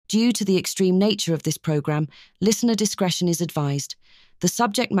Due to the extreme nature of this program, listener discretion is advised. The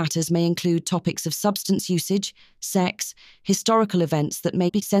subject matters may include topics of substance usage, sex, historical events that may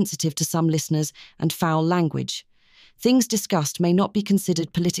be sensitive to some listeners, and foul language. Things discussed may not be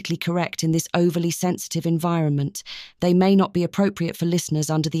considered politically correct in this overly sensitive environment. They may not be appropriate for listeners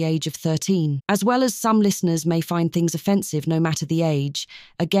under the age of 13. As well as some listeners may find things offensive no matter the age.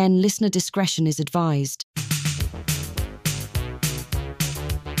 Again, listener discretion is advised.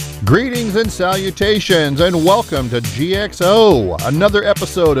 Greetings and salutations, and welcome to GXO, another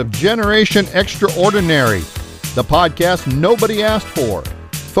episode of Generation Extraordinary, the podcast nobody asked for,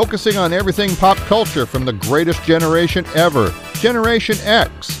 focusing on everything pop culture from the greatest generation ever, Generation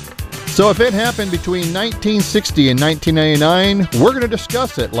X. So if it happened between 1960 and 1999, we're going to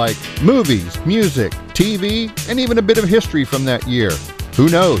discuss it like movies, music, TV, and even a bit of history from that year. Who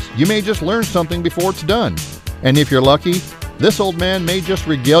knows, you may just learn something before it's done. And if you're lucky, this old man may just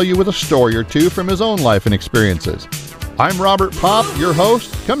regale you with a story or two from his own life and experiences. I'm Robert Pop, your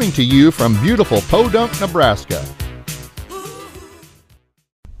host, coming to you from beautiful Podunk, Nebraska.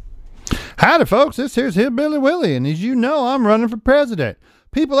 Howdy, folks. This here's Hillbilly Willie, and as you know, I'm running for president.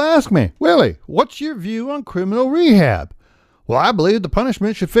 People ask me, Willie, what's your view on criminal rehab? Well, I believe the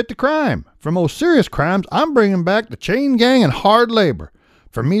punishment should fit the crime. For most serious crimes, I'm bringing back the chain gang and hard labor.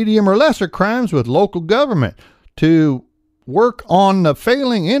 For medium or lesser crimes with local government to work on the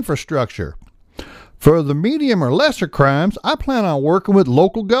failing infrastructure. For the medium or lesser crimes, I plan on working with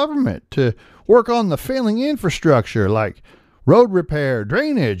local government to work on the failing infrastructure like road repair,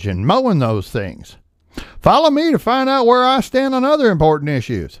 drainage, and mowing those things. Follow me to find out where I stand on other important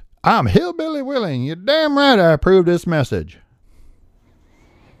issues. I'm Hillbilly Willie, and you're damn right I approve this message.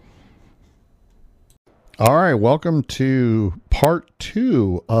 All right, welcome to part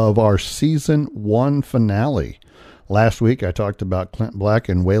 2 of our season 1 finale. Last week, I talked about Clint Black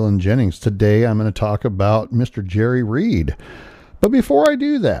and Waylon Jennings. Today, I'm going to talk about Mr. Jerry Reed. But before I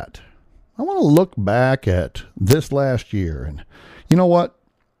do that, I want to look back at this last year. And you know what?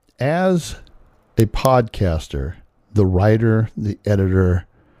 As a podcaster, the writer, the editor,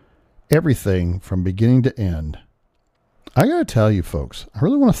 everything from beginning to end, I got to tell you, folks, I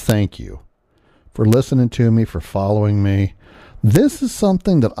really want to thank you for listening to me, for following me. This is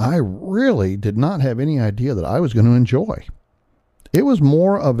something that I really did not have any idea that I was going to enjoy. It was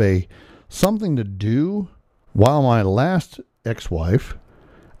more of a something to do while my last ex-wife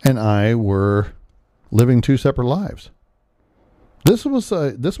and I were living two separate lives. This was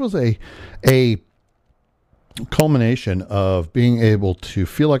a culmination of being able to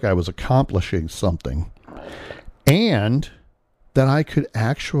feel like I was accomplishing something and that I could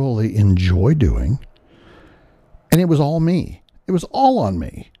actually enjoy doing. And it was all me. It was all on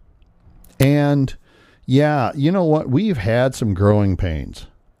me. And yeah, you know what? We've had some growing pains.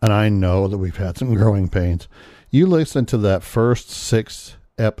 And I know that we've had some growing pains. You listen to that first 6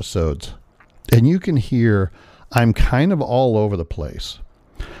 episodes and you can hear I'm kind of all over the place.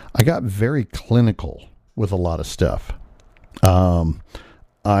 I got very clinical with a lot of stuff.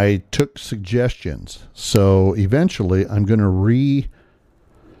 I took suggestions. So eventually I'm going to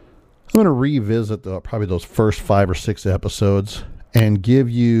revisit probably those first 5 or 6 episodes and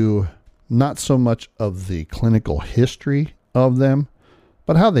give you not so much of the clinical history of them,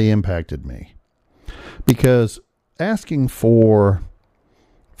 but how they impacted me. Because asking for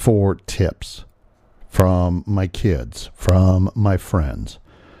tips from my kids, from my friends,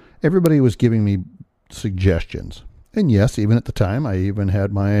 everybody was giving me suggestions. And yes, even at the time, I even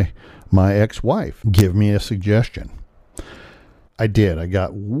had my ex-wife give me a suggestion. I did. I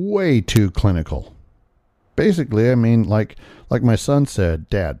got way too clinical. Basically, I mean, like my son said,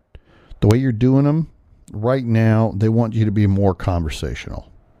 Dad, the way you're doing them right now, they want you to be more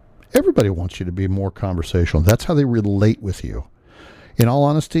conversational. Everybody wants you to be more conversational. That's how they relate with you. In all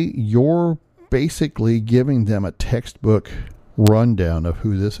honesty, you're basically giving them a textbook rundown of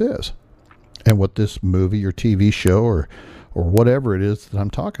who this is and what this movie or TV show or whatever it is that I'm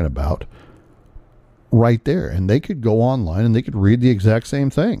talking about right there. And they could go online and they could read the exact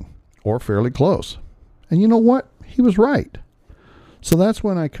same thing or fairly close. And you know what? He was right. So that's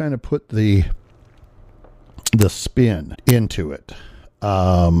when I kind of put the spin into it.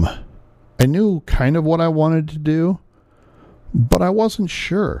 I knew kind of what I wanted to do, but I wasn't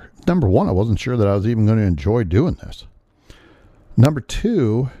sure. Number one, I wasn't sure that I was even going to enjoy doing this. Number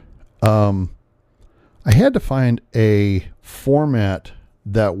two, I had to find a format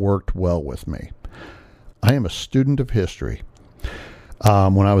that worked well with me. I am a student of history.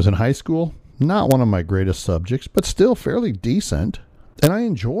 When I was in high school, not one of my greatest subjects, but still fairly decent. And I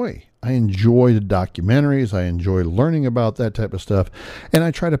enjoy I enjoy the documentaries. I enjoy learning about that type of stuff. And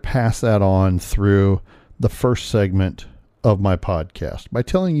I try to pass that on through the first segment of my podcast by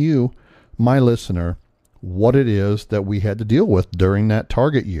telling you, my listener, what it is that we had to deal with during that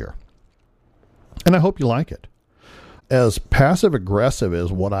target year. And I hope you like it. As passive aggressive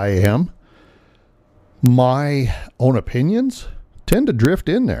as what I am, my own opinions tend to drift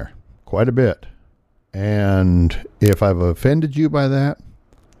in there quite a bit. And if I've offended you by that,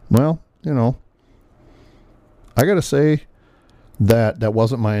 well, I got to say that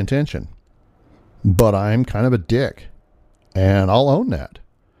wasn't my intention. But I'm kind of a dick. And I'll own that.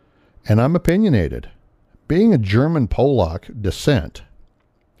 And I'm opinionated. Being a German Polak descent,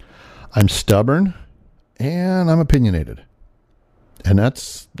 I'm stubborn and I'm opinionated. And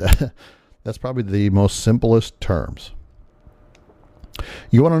that's probably the most simplest terms.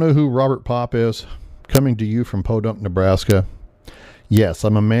 You want to know who Robert Popp is? Coming to you from Podunk, Nebraska. Yes,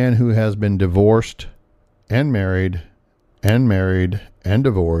 I'm a man who has been divorced and married and married and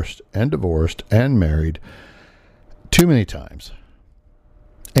divorced and divorced and married too many times.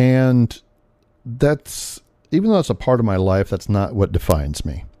 And that's, even though it's a part of my life, that's not what defines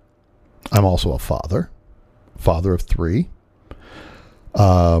me. I'm also a father of 3.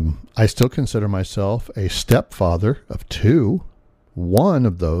 I still consider myself a stepfather of 2. One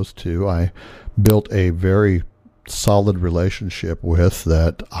of those 2 I built a very solid relationship with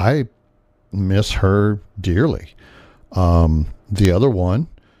that I miss her dearly. The other one,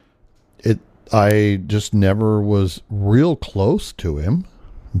 I just never was real close to him,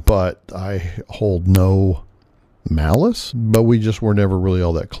 but I hold no malice, but we just were never really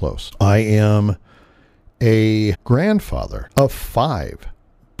all that close. I am a grandfather of 5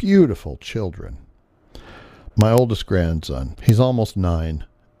 beautiful children. My oldest grandson, he's almost 9,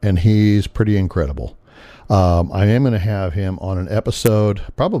 and he's pretty incredible. I am going to have him on an episode,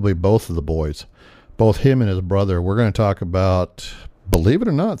 probably both of the boys, both him and his brother. We're going to talk about, believe it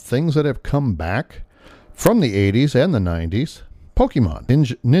or not, things that have come back from the 80s and the 90s. Pokemon,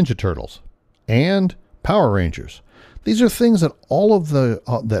 Ninja Turtles, and Power Rangers. These are things that all of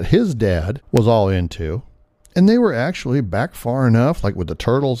that his dad was all into, and they were actually back far enough, like with the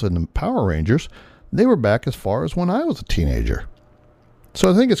Turtles and the Power Rangers, they were back as far as when I was a teenager.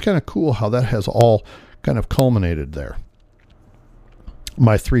 So I think it's kind of cool how that has all kind of culminated there.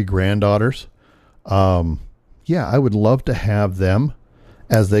 My 3 granddaughters, I would love to have them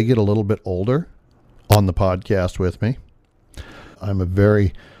as they get a little bit older on the podcast with me. I'm a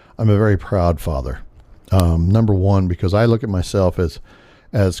very proud father. Number one, because I look at myself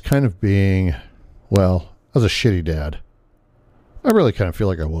as kind of being, as a shitty dad. I really kind of feel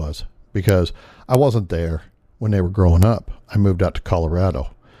like I was, because I wasn't there when they were growing up. I moved out to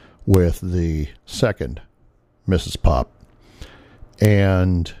Colorado with the second Mrs. Popp.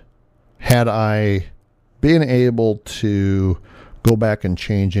 And had I been able to go back and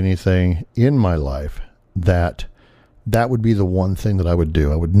change anything in my life, that would be the one thing that I would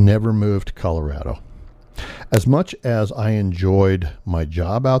do. I would never move to Colorado. As much as I enjoyed my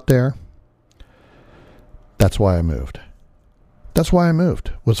job out there, that's why I moved. That's why I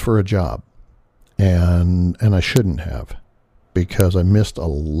moved, was for a job. And I shouldn't have, because I missed a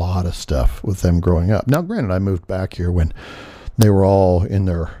lot of stuff with them growing up. Now, granted, I moved back here when they were all in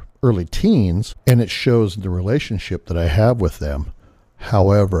their early teens, and it shows the relationship that I have with them.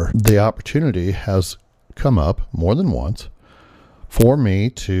 However, the opportunity has come up more than once for me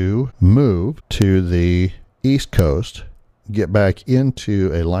to move to the East Coast, get back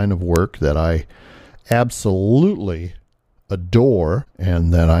into a line of work that I absolutely adore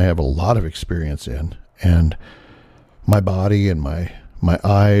and that I have a lot of experience in. And my body and my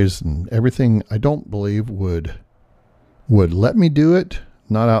eyes and everything, I don't believe would let me do it,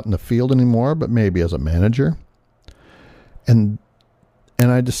 not out in the field anymore, but maybe as a manager. And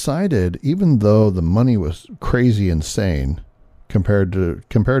I decided, even though the money was crazy insane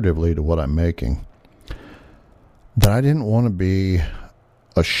comparatively to what I'm making, that I didn't want to be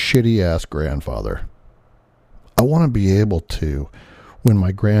a shitty ass grandfather. I want to be able to, when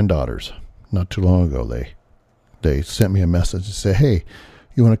my granddaughters, not too long ago, they sent me a message to say, "Hey,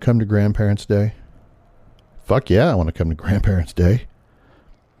 you want to come to Grandparents' Day?" Fuck yeah, I want to come to Grandparents' Day.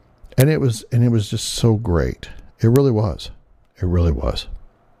 And it was just so great. It really was. It really was.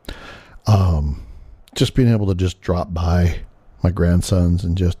 Just being able to just drop by my grandsons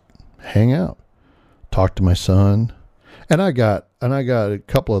and just hang out, talk to my son. And I got a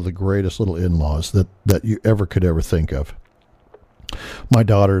couple of the greatest little in-laws that you could ever think of. My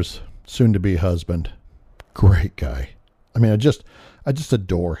daughter's soon-to-be husband, great guy. I mean, I just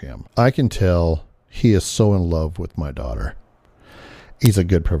adore him. I can tell he is so in love with my daughter. He's a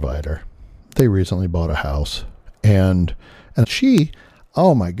good provider. They recently bought a house, and she,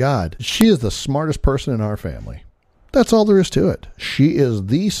 oh my God, she is the smartest person in our family. That's all there is to it. She is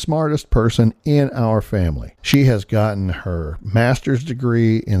the smartest person in our family. She has gotten her master's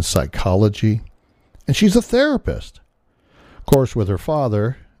degree in psychology, and she's a therapist. Of course, with her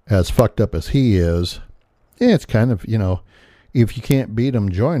father, as fucked up as he is, it's kind of, if you can't beat them,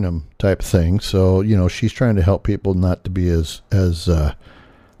 join them type thing. So, she's trying to help people not to be as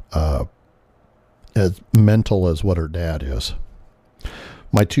mental as what her dad is.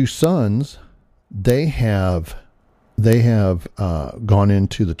 My two sons, they have gone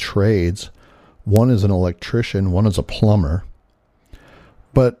into the trades. One is an electrician, one is a plumber,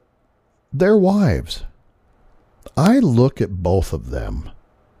 but their wives, I look at both of them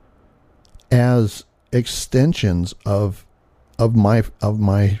as extensions of my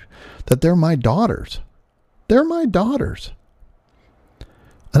that they're my daughters. They're my daughters.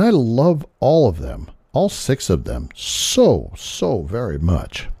 And I love all of them, all 6 of them, so very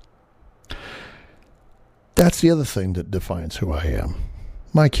much. That's the other thing that defines who I am.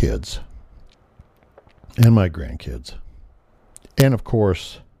 My kids and my grandkids. And of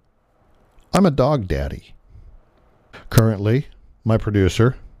course, I'm a dog daddy. Currently, my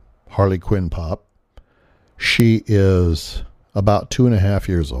producer, Harley Quinn Pop, she is about 2.5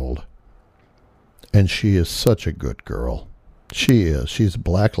 years old. And she is such a good girl. She is. She's a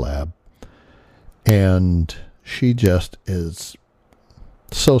black lab. And she just is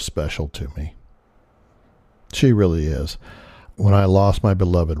so special to me. She really is. When I lost my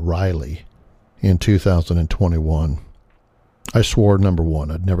beloved Riley in 2021, I swore, number one,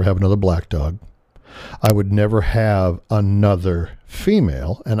 I'd never have another black dog. I would never have another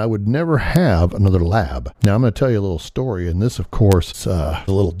female, and I would never have another lab. Now, I'm going to tell you a little story, and this, of course, is a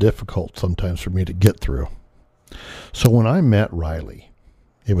little difficult sometimes for me to get through. So when I met Riley,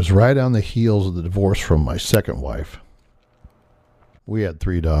 it was right on the heels of the divorce from my second wife. We had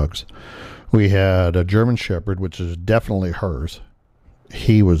 3 dogs. We had a German Shepherd, which is definitely hers.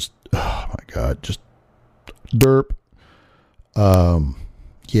 He was, oh my God, just derp.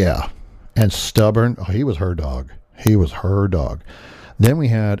 Yeah. And stubborn. Oh, he was her dog. He was her dog. Then we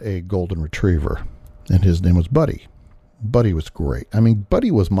had a Golden Retriever, and his name was Buddy. Buddy was great. I mean,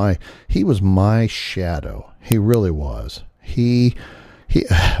 Buddy was he was my shadow. He really was. He,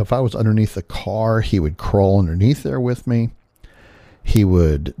 if I was underneath the car, he would crawl underneath there with me. He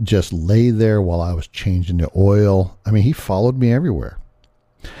would just lay there while I was changing the oil. I mean, he followed me everywhere.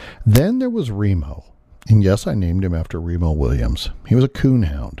 Then there was Remo. And yes, I named him after Remo Williams. He was a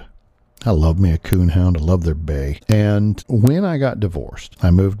coonhound. I love me a coonhound. I love their bay. And when I got divorced, I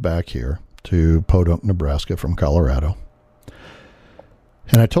moved back here to Podunk, Nebraska from Colorado.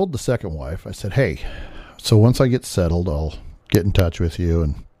 And I told the second wife, I said, hey, so once I get settled, I'll get in touch with you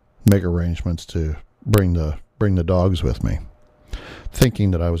and make arrangements to bring the dogs with me,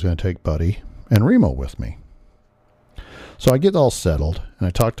 thinking that I was going to take Buddy and Remo with me. So I get all settled, and I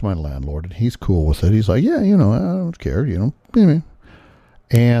talk to my landlord, and he's cool with it. He's like, yeah, I don't care,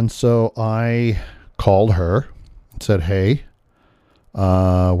 And so I called her and said, hey,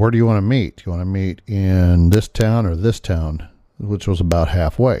 where do you want to meet? Do you want to meet in this town or this town? Which was about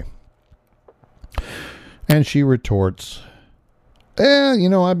halfway. And she retorts,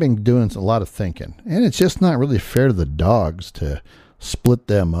 I've been doing a lot of thinking, and it's just not really fair to the dogs to split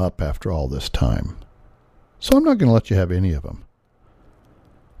them up after all this time. So I'm not going to let you have any of them.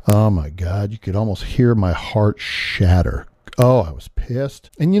 Oh my God, you could almost hear my heart shatter. Oh, I was pissed.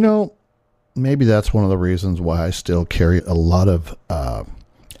 And maybe that's one of the reasons why I still carry a lot of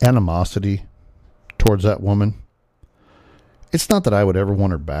animosity towards that woman. It's not that I would ever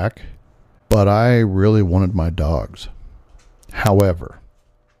want her back, but I really wanted my dogs. However,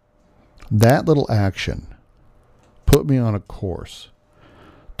 that little action put me on a course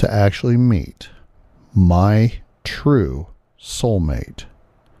to actually meet my true soulmate.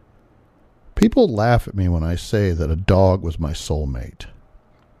 People laugh at me when I say that a dog was my soulmate.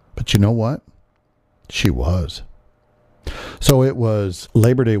 But you know what? She was. So it was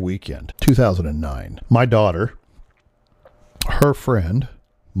Labor Day weekend, 2009. My daughter, her friend,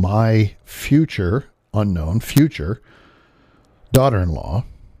 my unknown future daughter-in-law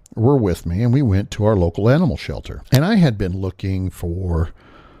were with me, and we went to our local animal shelter. And I had been looking for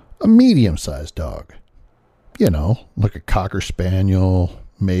a medium-sized dog. Like a Cocker Spaniel,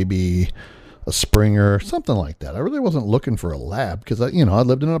 maybe a Springer, something like that. I really wasn't looking for a lab because I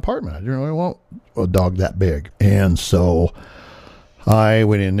lived in an apartment. I didn't really want a dog that big. And so I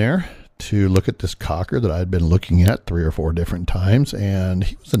went in there to look at this Cocker that I'd been looking at 3 or 4 different times, and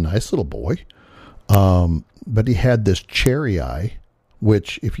he was a nice little boy. But he had this cherry eye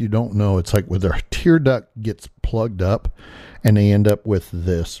which, if you don't know, it's like where their tear duct gets plugged up and they end up with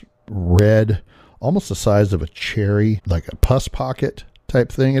this red, almost the size of a cherry, like a pus pocket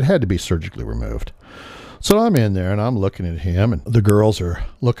type thing. It had to be surgically removed. So I'm in there and I'm looking at him, and the girls are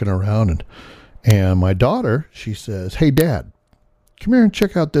looking around, and my daughter, she says, "Hey, Dad, come here and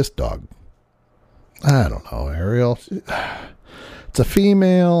check out this dog." I don't know, Ariel. It's a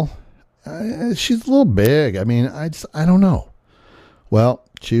female. She's a little big. I mean, I don't know. Well,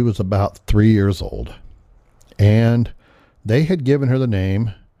 she was about 3 years old, and they had given her the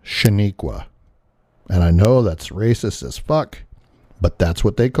name Shaniqua. And I know that's racist as fuck, but that's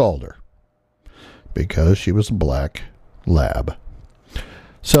what they called her because she was a black lab.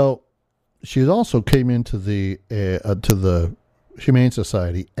 So she also came into the to the Humane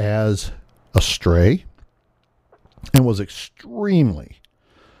Society as a stray and was extremely,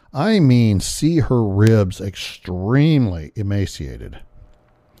 I mean, see her ribs, extremely emaciated.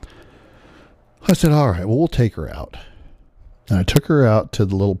 I said, all right, well, we'll take her out. And I took her out to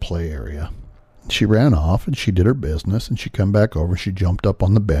the little play area. She ran off and she did her business, and she come back over. She jumped up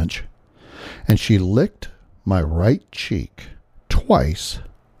on the bench and she licked my right cheek twice.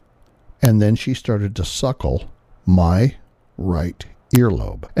 And then she started to suckle my right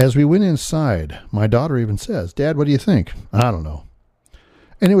earlobe. As we went inside, my daughter even says, "Dad, what do you think?" I don't know.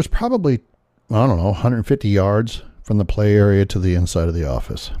 And it was probably, 150 yards from the play area to the inside of the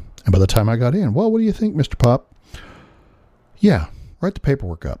office. And by the time I got in, "Well, what do you think, Mr. Pop?" "Yeah, write the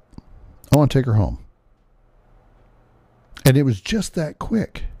paperwork up. I want to take her home." And it was just that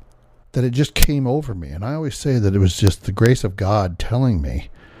quick that it just came over me. And I always say that it was just the grace of God telling me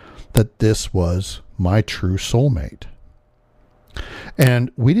that this was my true soulmate.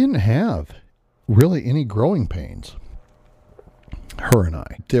 And we didn't have really any growing pains, her and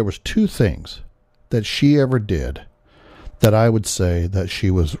I. There was two things that she ever did that I would say that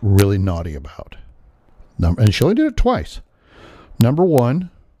she was really naughty about. And she only did it twice. Number one,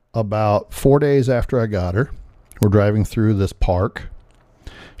 about 4 days after I got her, we're driving through this park.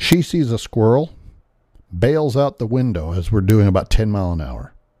 She sees a squirrel, bails out the window as we're doing about 10 miles an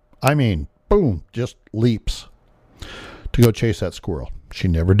hour. I mean, boom, just leaps to go chase that squirrel. She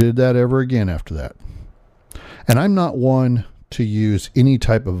never did that ever again after that. And I'm not one to use any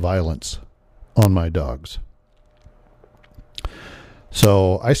type of violence on my dogs.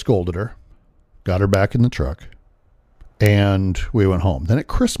 So I scolded her, got her back in the truck, and we went home. Then at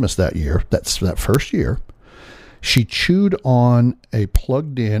Christmas that year, that first year, she chewed on a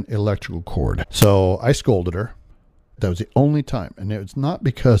plugged-in electrical cord. So I scolded her. That was the only time. And it was not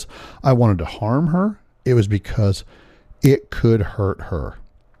because I wanted to harm her. It was because it could hurt her.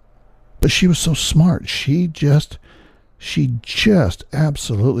 But she was so smart. She just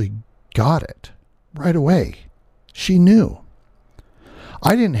absolutely got it right away. She knew.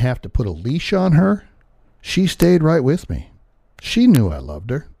 I didn't have to put a leash on her. She stayed right with me. She knew I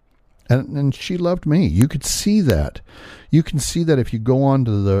loved her. And she loved me. You could see that. You can see that if you go on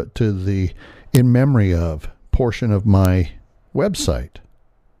to the in memory of portion of my website.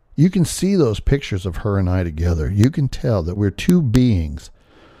 You can see those pictures of her and I together. You can tell that we're two beings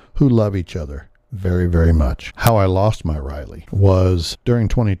who love each other very, very much. How I lost my Riley was during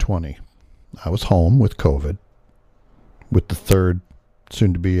 2020. I was home with COVID, with the third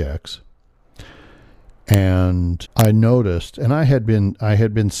soon-to-be ex. And I noticed, and I had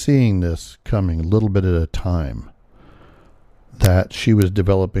been seeing this coming a little bit at a time, that she was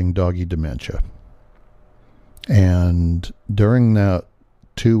developing doggy dementia. And during that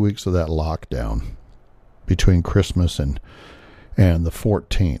 2 weeks of that lockdown between Christmas and the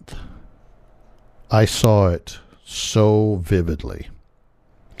 14th, I saw it so vividly.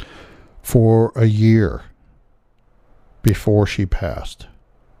 For a year before she passed,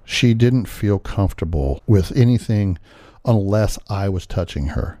 she didn't feel comfortable with anything unless I was touching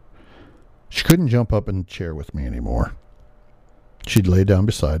her. She couldn't jump up in the chair with me anymore. She'd lay down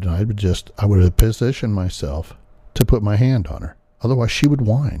beside, and I would have positioned myself to put my hand on her. Otherwise, she would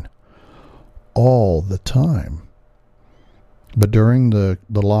whine all the time. But during the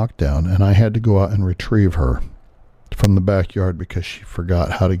lockdown, and I had to go out and retrieve her from the backyard because she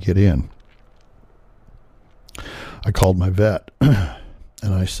forgot how to get in, I called my vet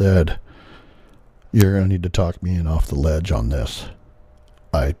and I said, "You're going to need to talk me in off the ledge on this.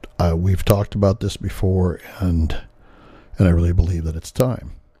 We've talked about this before, and I really believe that it's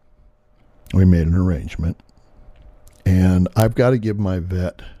time." We made an arrangement, and I've got to give my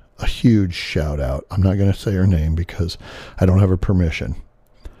vet a huge shout out. I'm not going to say her name because I don't have her permission,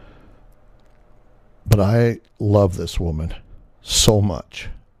 but I love this woman so much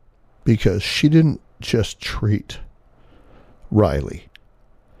because she didn't just treat Riley.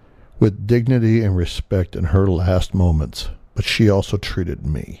 with dignity and respect in her last moments, but she also treated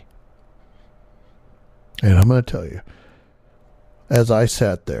me. And I'm going to tell you, as I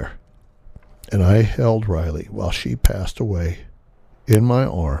sat there and I held Riley while she passed away in my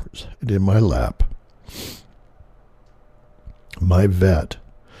arms and in my lap, my vet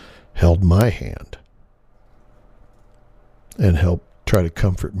held my hand and helped try to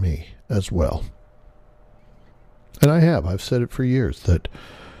comfort me as well. And I've said it for years that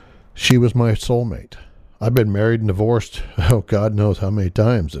she was my soulmate. I've been married and divorced, God knows how many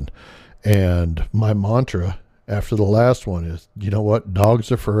times. And my mantra after the last one is, you know what?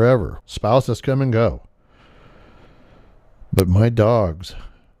 Dogs are forever. Spouses come and go. But my dogs,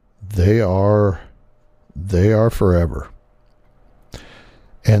 they are forever.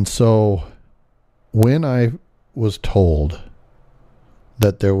 And so when I was told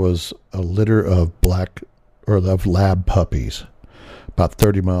that there was a litter of of lab puppies about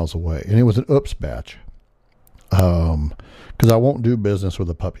 30 miles away, and it was an oops batch, because I won't do business with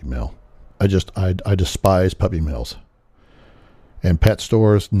a puppy mill. I despise puppy mills and pet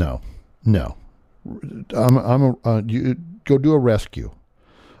stores. No. You go do a rescue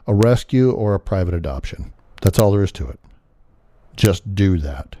or a private adoption. That's all there is to it. Just do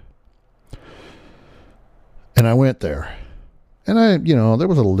that. And I went there, and there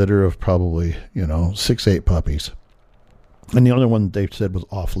was a litter of probably 6-8 puppies, and the only one they said was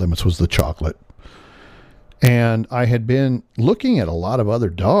off limits was the chocolate. And I had been looking at a lot of other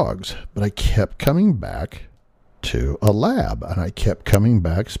dogs, but I kept coming back to a lab, and I kept coming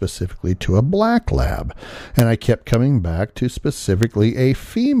back specifically to a black lab, and I kept coming back to specifically a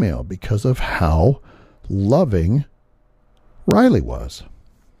female because of how loving Riley was.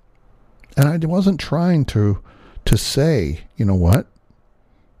 And I wasn't trying to say, you know what?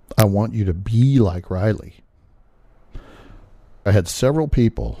 I want you to be like Riley. I had several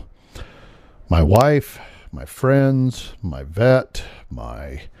people, my wife, my friends, my vet,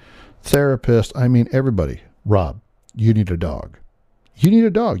 my therapist, everybody. Rob, you need a dog. You need a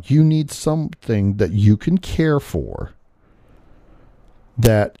dog. You need something that you can care for,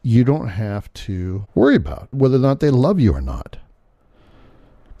 that you don't have to worry about whether or not they love you or not.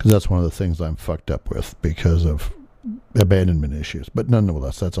 Because that's one of the things I'm fucked up with because of abandonment issues. But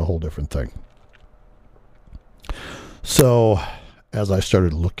nonetheless, that's a whole different thing. So as I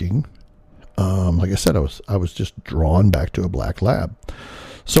started looking, like I said, I was just drawn back to a black lab.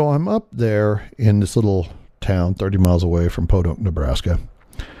 So I'm up there in this little town 30 miles away from Podunk, Nebraska,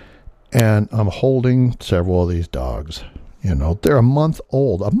 and I'm holding several of these dogs. They're a month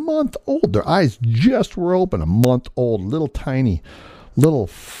old. Their eyes just were open, a month old, little tiny, little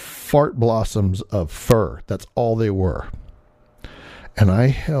fart blossoms of fur. That's all they were. And I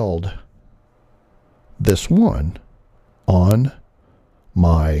held this one on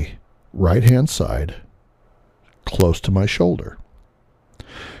my right-hand side, close to my shoulder.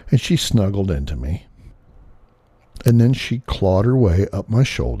 And she snuggled into me. And then she clawed her way up my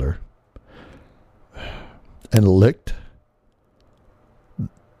shoulder and licked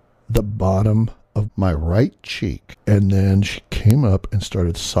the bottom of my right cheek. And then she came up and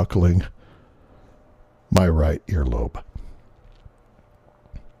started suckling my right earlobe.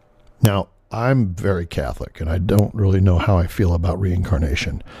 Now, I'm very Catholic, and I don't really know how I feel about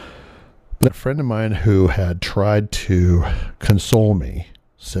reincarnation. But a friend of mine who had tried to console me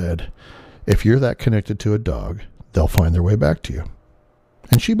said, if you're that connected to a dog, they'll find their way back to you.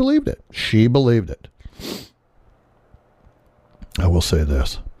 And she believed it. I will say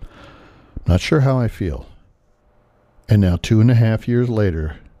this. I'm not sure how I feel. And now 2.5 years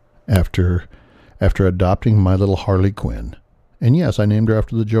later, after adopting my little Harley Quinn, and yes, I named her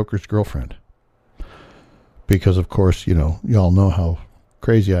after the Joker's girlfriend. Because, of course, y'all know how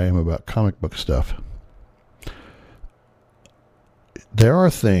crazy I am about comic book stuff. There are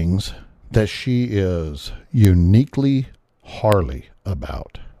things that she is uniquely Harley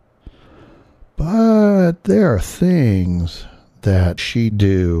about. But there are things that she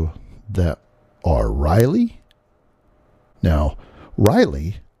do that are Riley. Now,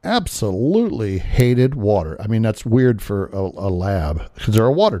 Riley absolutely hated water. That's weird for a lab because they're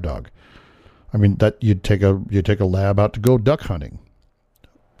a water dog. That you'd take a lab out to go duck hunting.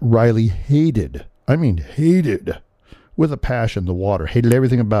 Riley hated with a passion the water, hated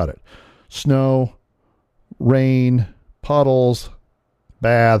everything about it. Snow, rain, puddles,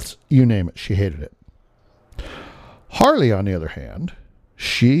 baths, you name it, she hated it. Harley, on the other hand,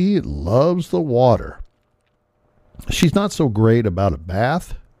 she loves the water. She's not so great about a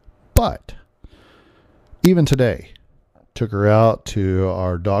bath, but even today, took her out to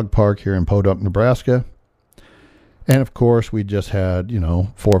our dog park here in Podunk, Nebraska, And of course, we just had, 4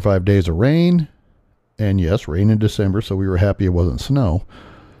 or 5 days of rain. And yes, rain in December, so we were happy it wasn't snow.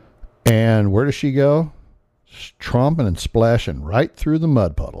 And where does she go? Tromping and splashing right through the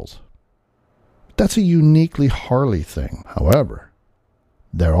mud puddles. That's a uniquely Harley thing. However,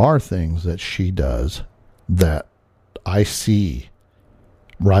 there are things that she does that I see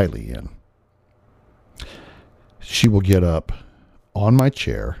Riley in. She will get up on my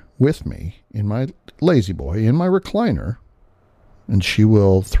chair with me in my lazy boy, in my recliner, and she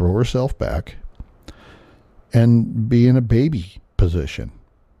will throw herself back and be in a baby position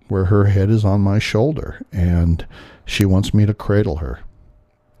where her head is on my shoulder and she wants me to cradle her.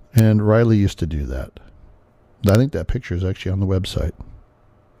 And Riley used to do that. I think that picture is actually on the website.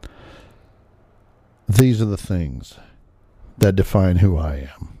 These are the things that define who I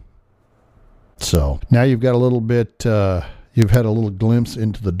am. So now you've got a little bit, you've had a little glimpse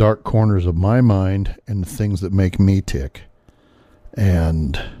into the dark corners of my mind and the things that make me tick.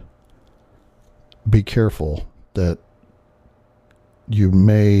 And be careful that you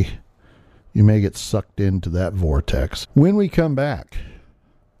may get sucked into that vortex. When we come back,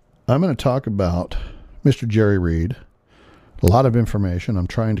 I'm going to talk about Mr. Jerry Reed. A lot of information. I'm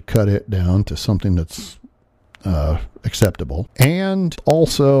trying to cut it down to something that's acceptable. And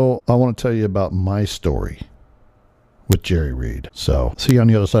also, I want to tell you about my story with Jerry Reed. So, see you on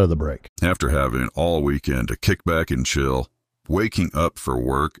the other side of the break. After having all weekend to kick back and chill, waking up for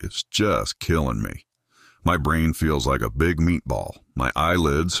work is just killing me. My brain feels like a big meatball. My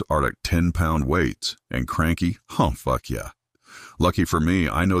eyelids are like 10-pound weights. And cranky? Oh, fuck yeah. Lucky for me,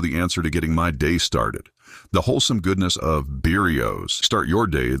 I know the answer to getting my day started. The wholesome goodness of Beerios. Start your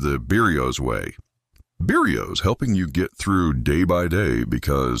day the Beerios way. Beerios helping you get through day by day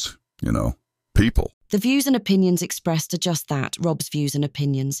because, people. The views and opinions expressed are just that, Rob's views and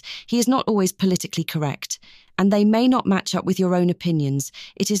opinions. He is not always politically correct, and they may not match up with your own opinions.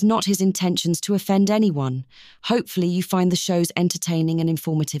 It is not his intentions to offend anyone. Hopefully you find the shows entertaining and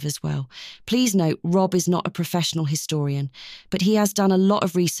informative as well. Please note, Rob is not a professional historian, but he has done a lot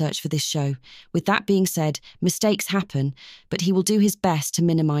of research for this show. With that being said, mistakes happen, but he will do his best to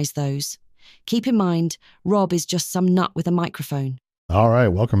minimize those. Keep in mind, Rob is just some nut with a microphone. All right,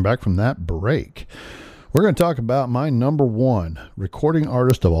 welcome back from that break. We're going to talk about my number one recording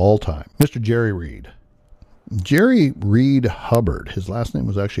artist of all time, Mr. Jerry Reed. Jerry Reed Hubbard. His last name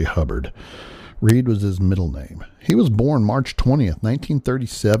was actually Hubbard. Reed was his middle name. He was born March 20th,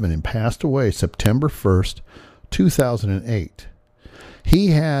 1937 and passed away September 1st, 2008. He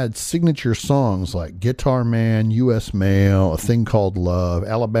had signature songs like Guitar Man, U.S. Mail, A Thing Called Love,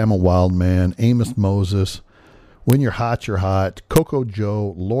 Alabama Wild Man, Amos Moses, When You're Hot, You're Hot, Coco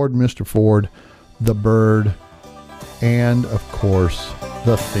Joe, Lord Mr. Ford, The Bird, and, of course,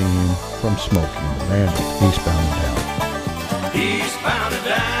 the theme from Smokey and the Bandit, Eastbound and Down. Eastbound and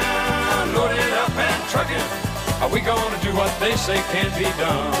down, loaded up and trucking. Are we gonna do what they say can't be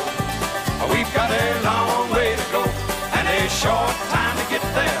done? We've got a long way to go and a short time to get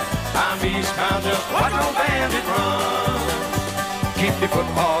there. I'm eastbound, just watch old bandit run. Keep your foot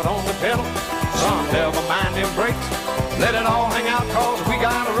hard on the pedal, son, never mind them brakes. Let it all hang out, cause we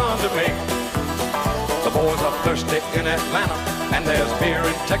got a run to make. The boys are thirsty in Atlanta, and there's beer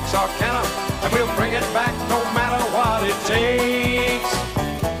in Texarkana, and we'll bring it back no matter what it takes.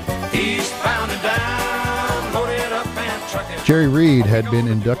 Eastbound and down, loaded up and trucking. Jerry Reed had been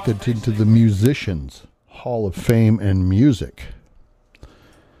inducted into the Musicians Hall of Fame and Music.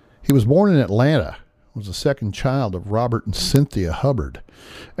 He was born in Atlanta, was the second child of Robert and Cynthia Hubbard.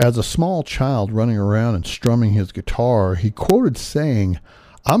 As a small child running around and strumming his guitar, he quoted saying,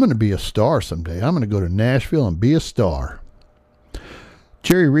 "I'm going to be a star someday. I'm going to go to Nashville and be a star."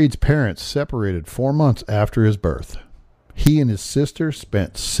 Jerry Reed's parents separated 4 months after his birth. He and his sister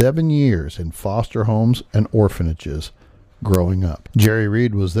spent 7 years in foster homes and orphanages growing up. Jerry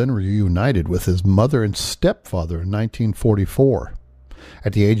Reed was then reunited with his mother and stepfather in 1944.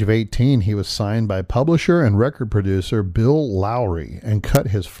 At the age of 18, he was signed by publisher and record producer Bill Lowry and cut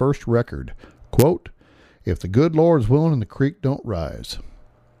his first record, quote, "If the good Lord's willing and the creek don't rise."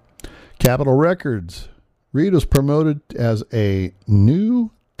 Capitol Records. Reed was promoted as a new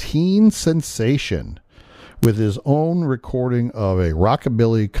teen sensation with his own recording of a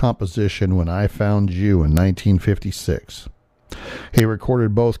rockabilly composition, When I Found You, in 1956. He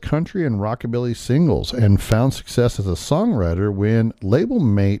recorded both country and rockabilly singles and found success as a songwriter when label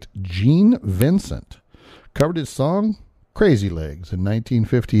mate Gene Vincent covered his song Crazy Legs in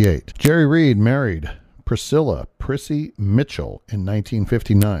 1958. Jerry Reed married Priscilla Prissy Mitchell in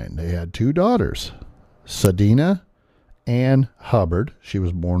 1959. They had 2 daughters, Sadina Ann Hubbard. She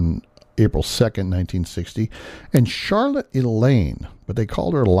was born April 2nd, 1960, and Charlotte Elaine, but they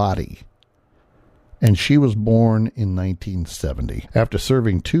called her Lottie. And she was born in 1970. After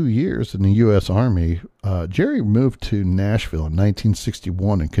serving 2 years in the U.S. Army, Jerry moved to Nashville in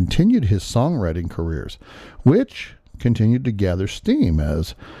 1961 and continued his songwriting careers, which continued to gather steam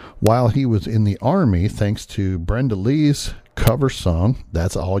as while he was in the Army, thanks to Brenda Lee's cover song,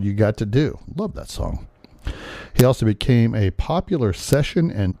 That's All You Got to Do. Love that song. He also became a popular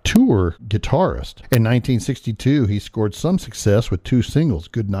session and tour guitarist. In 1962, he scored some success with 2 singles,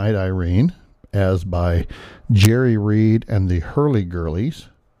 Goodnight Irene, as by Jerry Reed and the Hurly-Gurlies,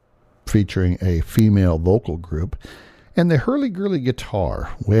 featuring a female vocal group, and the Hurly-Gurly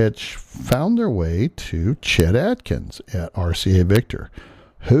Guitar, which found their way to Chet Atkins at RCA Victor,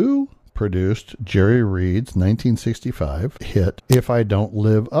 who produced Jerry Reed's 1965 hit, If I Don't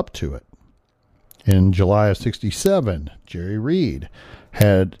Live Up to It. In July of 67, Jerry Reed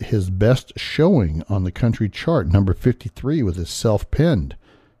had his best showing on the country chart, number 53, with his self-penned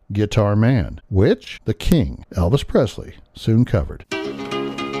Guitar Man, which the King, Elvis Presley, soon covered.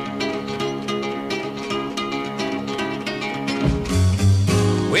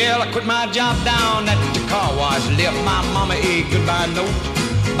 Well, I quit my job down at the car wash, left my mama a goodbye note.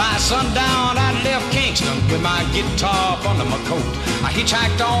 By sundown, I left Kingston with my guitar up under my coat. I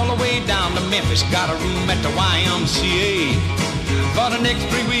hitchhiked all the way down to Memphis, got a room at the YMCA. For the next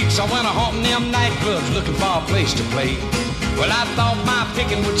 3 weeks, I went a-haunting them nightclubs looking for a place to play. Well, I thought my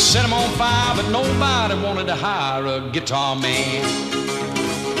picking would set them on fire, but nobody wanted to hire a guitar man.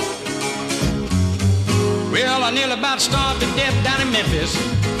 Well, I nearly about starved to death down in Memphis.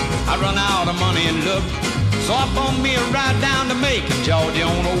 I run out of money and luck, so I bummed me a ride down to Macon, Georgia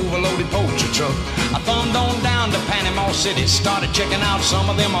on an overloaded poultry truck. I thumbed on down to Panama City, started checking out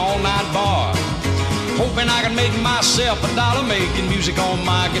some of them all-night bars, hoping I could make myself a dollar making music on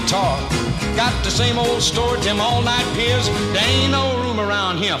my guitar. Got the same old story, them all-night peers. There ain't no room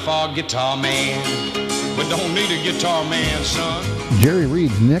around here for a guitar man. We don't need a guitar man, son. Jerry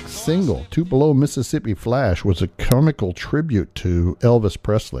Reed's next single, Tupelo, Mississippi Flash, was a comical tribute to Elvis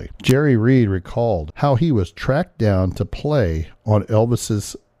Presley. Jerry Reed recalled how he was tracked down to play on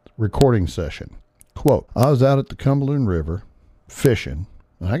Elvis's recording session. Quote, I was out at the Cumberland River fishing,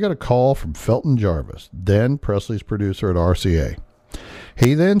 and I got a call from Felton Jarvis, then Presley's producer at RCA.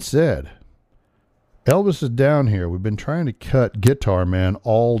 He then said, Elvis is down here. We've been trying to cut Guitar Man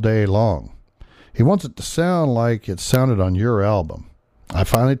all day long. He wants it to sound like it sounded on your album. I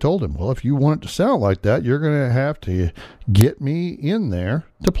finally told him, well, if you want it to sound like that, you're going to have to get me in there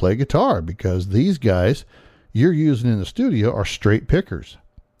to play guitar, because these guys you're using in the studio are straight pickers.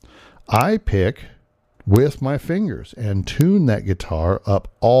 I pick with my fingers and tune that guitar up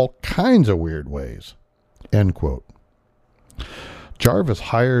all kinds of weird ways. End quote. Jarvis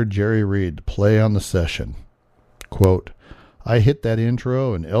hired Jerry Reed to play on the session. Quote, I hit that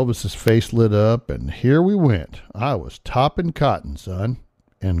intro and Elvis's face lit up, and here we went. I was topping cotton, son.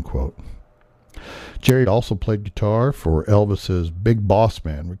 End quote. Jerry also played guitar for Elvis's Big Boss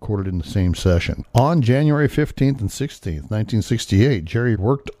Man, recorded in the same session. On January 15th and 16th, 1968, Jerry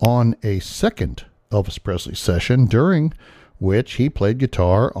worked on a second Elvis Presley session, during which he played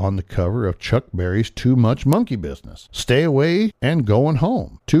guitar on the cover of Chuck Berry's Too Much Monkey Business, Stay Away and Going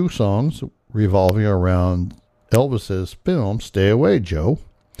Home, 2 songs revolving around Elvis's film Stay Away, Joe,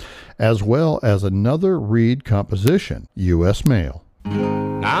 as well as another Reed composition, U.S. Mail.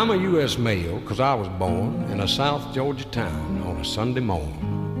 Now, I'm a U.S. male because I was born in a South Georgia town on a Sunday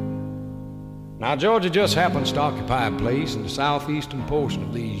morn. Now, Georgia just happens to occupy a place in the southeastern portion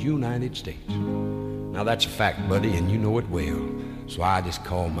of these United States. Now, that's a fact, buddy, and you know it well. So I just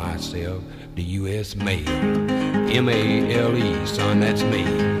call myself the U.S. Mail. M-A-L-E, son, that's me.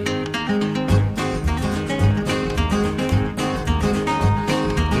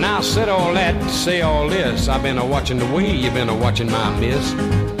 Now, I said all that to say all this. I've been a-watching the way you've been a-watching my miss.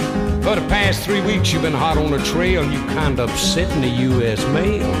 For the past 3 weeks, you've been hot on the trail, and you kind of upsetting the U.S.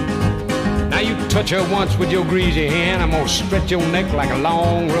 Mail. Now, you touch her once with your greasy hand, I'm gonna stretch your neck like a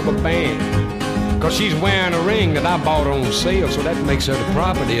long rubber band. 'Cause she's wearing a ring that I bought on sale, so that makes her the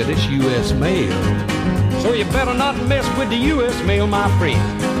property of this U.S. Mail. So you better not mess with the U.S. Mail, my friend.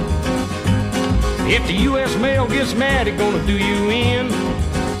 If the U.S. Mail gets mad, it's gonna do you in.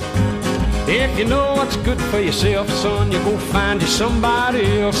 If you know what's good for yourself, son, you go find you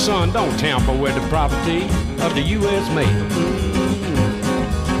somebody else, son. Don't tamper with the property of the U.S. Mail.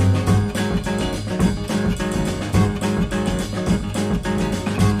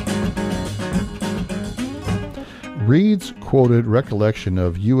 Reed's quoted recollection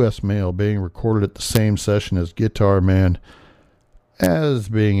of U.S. Mail being recorded at the same session as Guitar Man as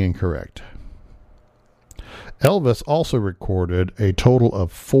being incorrect. Elvis also recorded a total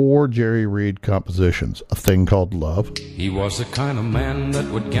of 4 Jerry Reed compositions, A Thing Called Love. He was the kind of man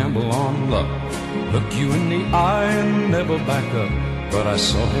that would gamble on love, look you in the eye and never back up. But I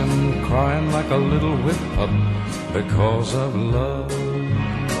saw him crying like a little whip pup because of love.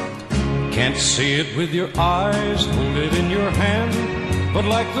 Can't see it with your eyes, hold it in your hand, but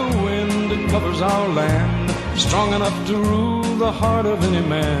like the wind it covers our land, strong enough to rule the heart of any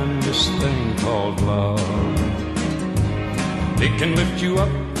man, this thing called love. It can lift you up,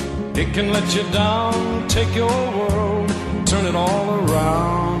 it can let you down, take your world, turn it all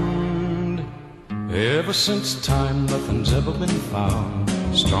around. Ever since time, nothing's ever been found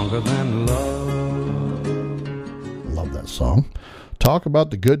stronger than love. Love that song. Talk about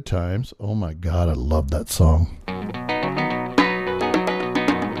the good times. Oh my God, I love that song.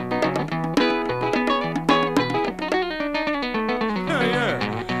 Yeah,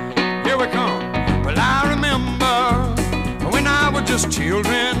 here we come. Well, I remember when I was just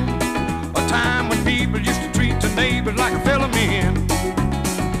children, a time when people used to treat their neighbors like a fellow man.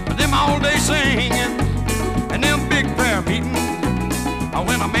 Them all day singing and them big prayer meetings.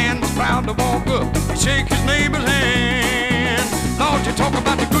 When a man was proud to walk up, he'd shake his neighbor's hand. Lord, you talk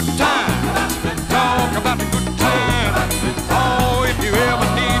about the good time. Talk about the good time. Oh, if you ever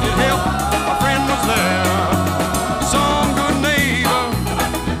needed help, a friend was there. Some good neighbor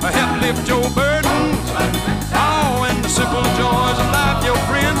help lift your burdens. Oh, and the simple joys of life your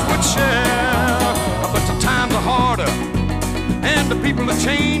friends would share. But the times are harder and the people are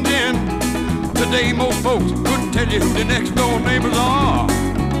changing. Today most folks couldn't tell you who the next door neighbors are.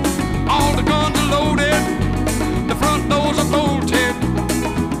 All the guns are loaded, the front doors are bolted.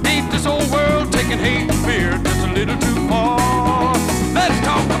 Ain't this old world taking hate and fear just a little too far? Let's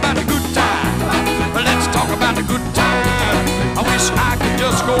talk about the good time. Let's talk about the good time. I wish I could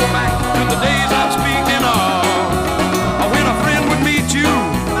just go back to the days I'm speaking of. When a friend would meet you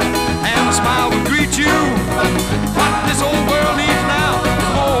and a smile would greet you. What this old world needs now is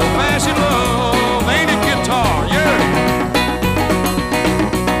old-fashioned love. Ain't it, guitar? Yeah.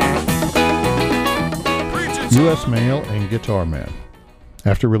 U.S. Mail and Guitar Man.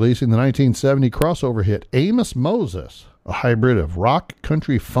 After releasing the 1970 crossover hit Amos Moses, a hybrid of rock,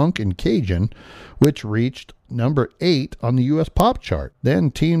 country, funk, and Cajun, which reached number 8 on the U.S. pop chart, then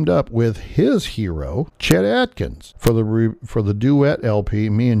teamed up with his hero, Chet Atkins, for the duet LP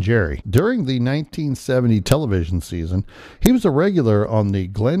Me and Jerry. During the 1970 television season, he was a regular on the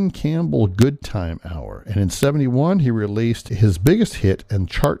Glenn Campbell Good Time Hour, and in 71 he released his biggest hit and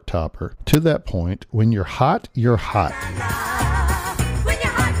chart topper to that point, When You're Hot, You're Hot.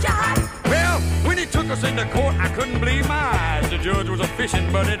 Well, when he took us into court, I couldn't believe my eyes. The judge was a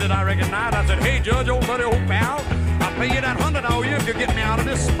fishing buddy that I recognized. I said, hey, Judge, old buddy, old pal, I'll pay you that $100 I owe you if you get me out of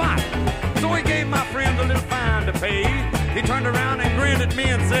this spot. So he gave my friends a little fine to pay. He turned around and grinned at me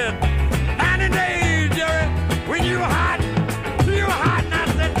and said, 90 days, Jerry, when you were hot, you were hot. And I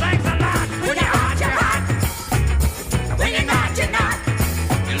said, thanks a lot. When you're hot, you're hot. When you're not, you're not.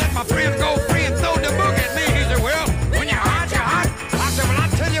 You let my friends go free and throw the book at me. He said, well, when you're hot, you're hot. I said, well,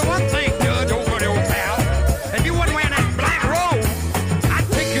 I'll tell you one thing, Judge, old buddy, old pal. If you wasn't wearing that black robe, I'd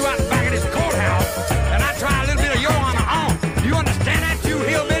take you out back of this courthouse and I'd try a little bit of your honor on. You understand that, you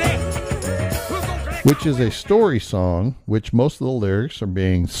hillbilly? Which is a story song, which most of the lyrics are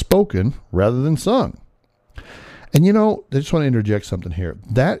being spoken rather than sung. And you know, I just want to interject something here.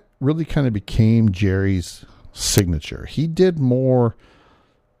 That really kind of became Jerry's signature. He did more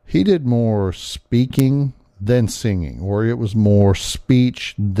speaking than singing, or it was more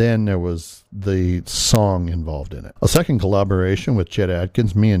speech than there was the song involved in it. A second collaboration with Chet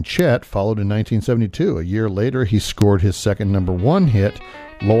Atkins, Me and Chet, followed in 1972. A year later, he scored his second number 1 hit,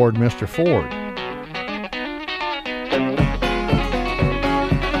 Lord, Mr. Ford.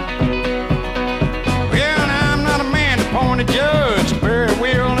 Well, I'm not a man to point a judge, very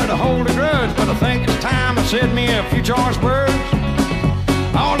well to hold a grudge, but I think it's time I said me a few choice words.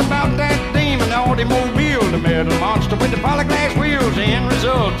 All about that demon automobile, the metal monster with the polyglass wheels, the end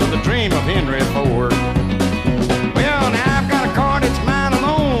result of the dream of Henry Ford. Well, now I've got a car that's mine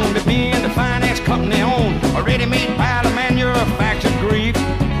alone, that me and the finance company own, a ready-made pile of manufactured grief.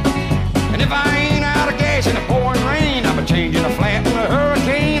 And if I ain't out of gas in the pouring rain, I'm a-changing a flat in a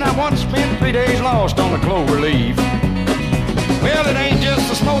hurricane. I once spent 3 days lost on a clover leaf. Well, it ain't just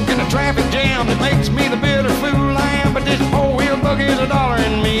the smoke and the traffic jam that makes me the bitter fool I am, but this four-wheel buggy's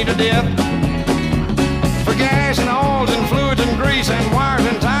 $1 me to death. For gas and oils and fluids and grease and wires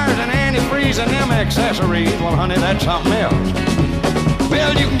and tires and antifreeze and them accessories, well, honey, that's something else.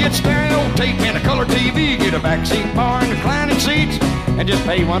 Well, you can get stereo tape and a color TV, get a backseat bar and reclining seats, and just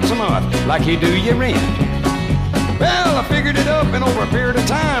pay once a month like you do your rent. Well, I figured it up, and over a period of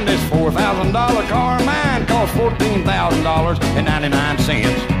time, this $4,000 car of mine cost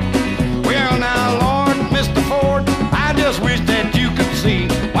 $14,000.99. Well, now, Lord, Mr. Ford, I just wish that you could see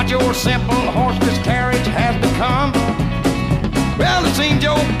what your simple horseless carriage has become. Well, it seems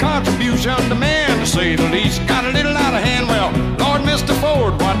your contribution to man, to say the least, got a little out of hand. Well, Lord, Mr.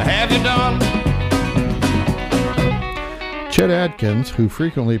 Ford, what have you done? Chet Atkins, who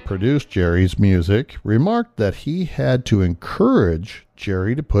frequently produced Jerry's music, remarked that he had to encourage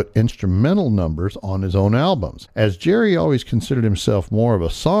Jerry to put instrumental numbers on his own albums, as Jerry always considered himself more of a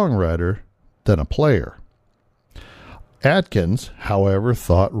songwriter than a player. Atkins, however,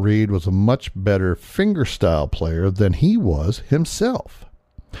 thought Reed was a much better fingerstyle player than he was himself.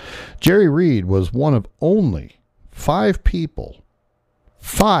 Jerry Reed was one of only five people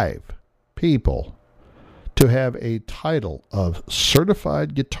to have a title of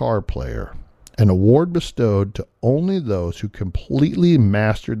certified guitar player, an award bestowed to only those who completely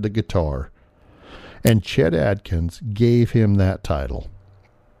mastered the guitar, and Chet Atkins gave him that title.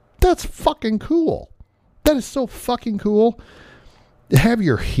 That's fucking cool. That is so fucking cool. Have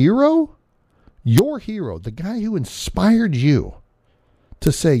your hero, the guy who inspired you,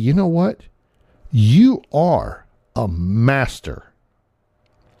 to say, you know what? You are a master.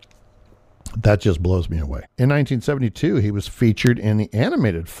 That just blows me away. In 1972, he was featured in the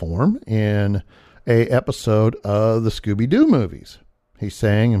animated form in a episode of the Scooby-Doo movies. He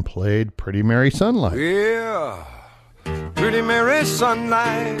sang and played Pretty Mary Sunlight. Yeah, Pretty Mary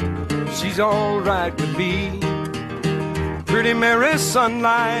Sunlight, she's all right with me. Pretty Mary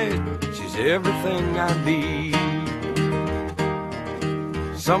Sunlight, she's everything I need.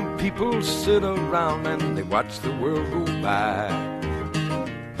 Some people sit around and they watch the world go by.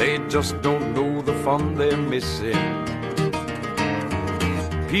 They just don't know the fun they're missing.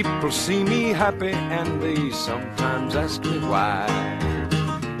 People see me happy and they sometimes ask me why.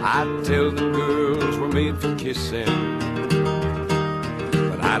 I tell them girls were made for kissing,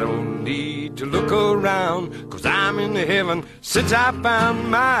 but I don't need to look around, 'cause I'm in heaven since I found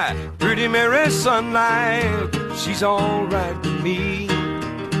my Pretty Mary Sunlight. She's all right with me.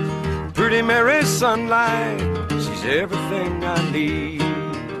 Pretty Mary Sunlight, she's everything I need.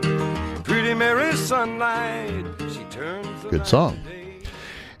 Pretty Mary Sunlight, she turns the Good song.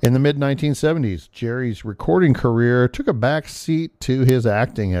 In the mid-1970s, Jerry's recording career took a back seat to his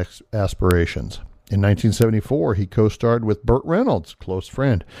acting aspirations. In 1974, he co-starred with Burt Reynolds, close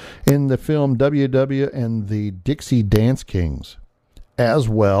friend, in the film W.W. and the Dixie Dance Kings, as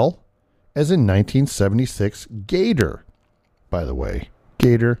well as in 1976, Gator. By the way,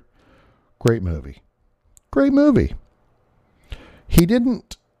 Gator, great movie. Great movie. He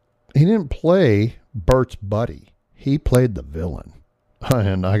didn't play Bert's buddy. He played the villain.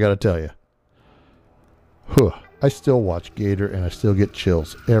 And I got to tell you, I still watch Gator and I still get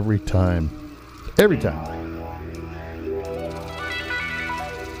chills every time. Every time.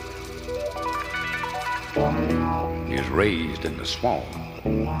 He was raised in the swamp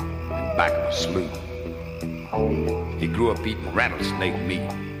in back of a slough. He grew up eating rattlesnake meat,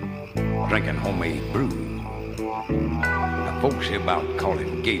 drinking homemade brew. Now folks hear about call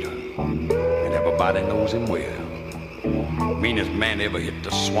him Gator, and everybody knows him well. Meanest man ever hit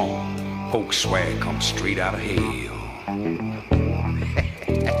the swamp. Folks swear he come straight out of hell.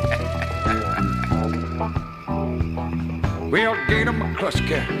 Well, Gator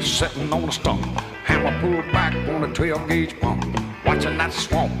McCluskey sitting on a stump, hammer pulled back on a 12-gauge pump, watching that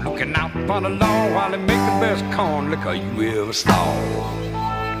swamp, looking out for the law while he make the best corn liquor you ever saw.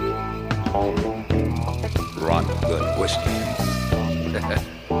 Rotten good whiskey.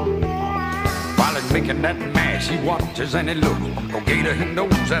 While he's making that mash, he watches and he looks. Oh, Gator, he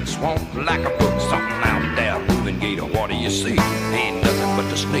knows that swamp like a book. Something out there moving, Gator, what do you see? Ain't nothing but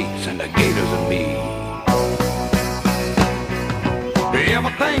the snakes and the gators and me.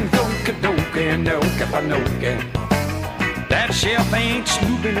 Everything's okey-dokey, no-ka-pa-no-ka. That chef ain't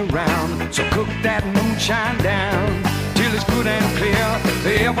snooping around, so cook that moonshine down till it's good and clear.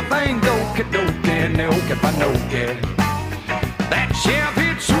 Everything's okey-dokey, no-ka-pa-no-ka. That chef,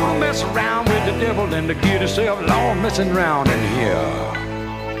 he'd sure mess around with the devil and to get himself long messing around in here.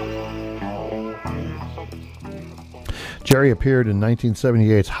 Jerry appeared in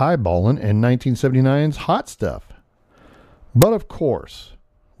 1978's Highballin' and 1979's Hot Stuff. But of course,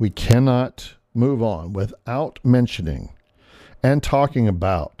 we cannot move on without mentioning and talking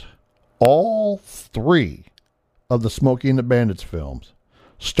about all three of the Smokey and the Bandits films,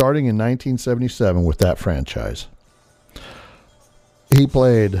 starting in 1977 with that franchise. He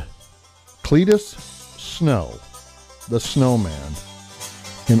played Cletus Snow, the Snowman,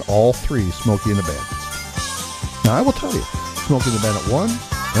 in all three Smokey and the Bandits. Now, I will tell you, Smokey and the Bandit 1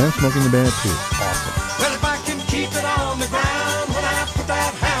 and Smokey and the Bandit 2, awesome. Well, if I can keep it on the ground when I put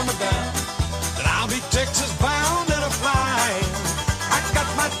that hammer down, then I'll be Texas bound and a flying. I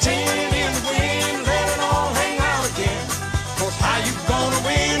got my tin in the wind, let it all hang out again. 'Cause how you gonna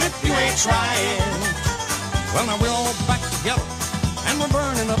win if you ain't trying? Well, now we're all back together and we're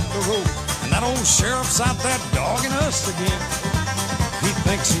burning up the road, and that old sheriff's out there dogging us again. He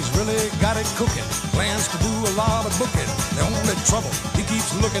thinks he's really got it cooking, plans to do a lot of booking. The only trouble, he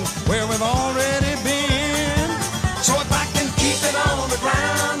keeps looking where we've already been. So if I can keep it on the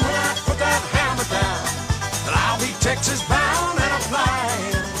ground when I put that hammer down, then I'll be Texas bound and I'm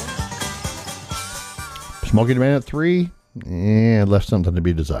flying. Smokey and the Bandit 3, left something to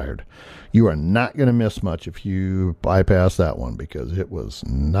be desired. You are not going to miss much if you bypass that one because it was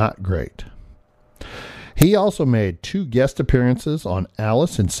not great. He also made 2 guest appearances on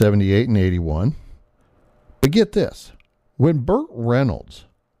Alice in 78 and 81. But get this, when Burt Reynolds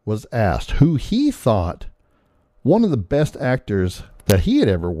was asked who he thought one of the best actors that he had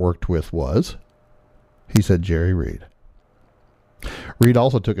ever worked with was, he said Jerry Reed. Reed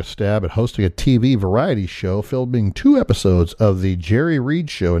also took a stab at hosting a TV variety show, filming 2 episodes of The Jerry Reed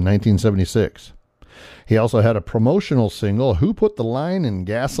Show in 1976. He also had a promotional single, Who Put the Line in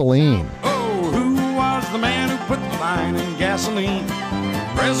Gasoline? Oh, who was the man who put the line in gasoline?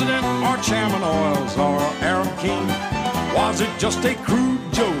 President or Chairman Oils or Arab King? Was it just a crude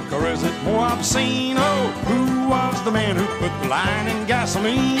joke or is it more obscene? Oh, who was the man who put the line in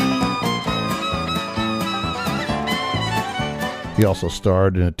gasoline? He also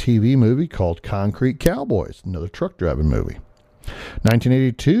starred in a TV movie called Concrete Cowboys, another truck driving movie.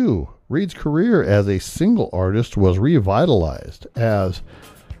 1982, Reed's career as a single artist was revitalized as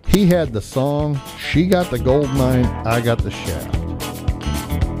he had the song She Got the Gold Mine, I Got the Shaft.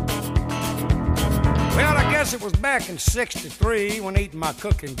 Well, I guess it was back in 63 when eating my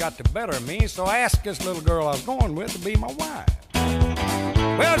cooking got the better of me, so I asked this little girl I was going with to be my wife.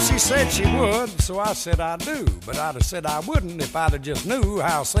 Well, she said she would, so I said I do. But I'd have said I wouldn't if I'd have just knew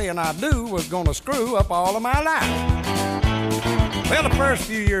how saying I do was gonna screw up all of my life. Well, the first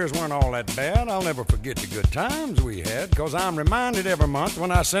few years weren't all that bad. I'll never forget the good times we had, 'cause I'm reminded every month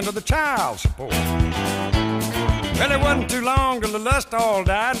when I send her the child support. Well, it wasn't too long till the lust all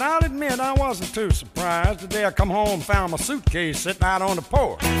died, and I'll admit I wasn't too surprised the day I come home and found my suitcase sitting out on the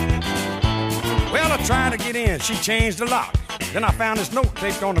porch. Well, I tried to get in. She changed the lock. Then I found this note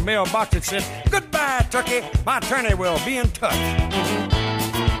taped on the mailbox that said, "Goodbye, Turkey. My attorney will be in touch."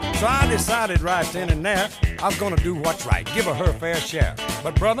 So I decided right then and there I was going to do what's right, give her her fair share.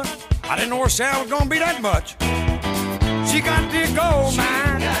 But, brother, I didn't know her share was going to be that much. She got the gold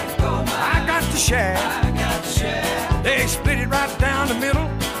mine. I got the share. They split it right down the middle,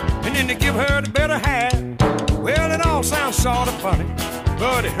 and then they give her the better half. Well, it all sounds sort of funny,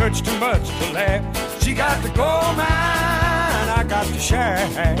 but it hurts too much to laugh. She got the gold mine, I got the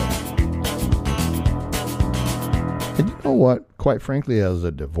shaft. And you know what? Quite frankly, as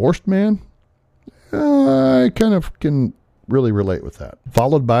a divorced man, I kind of can really relate with that.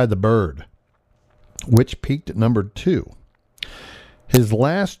 Followed by The Bird, which peaked at number 2. His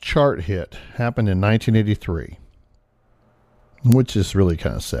last chart hit happened in 1983, which is really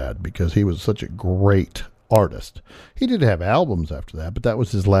kind of sad because he was such a great artist. He did have albums after that, but that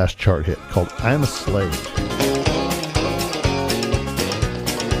was his last chart hit, called I'm a Slave.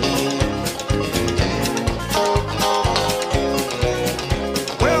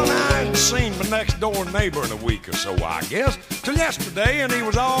 Well, now I hadn't seen my next door neighbor in a week or so, I guess, till yesterday, and he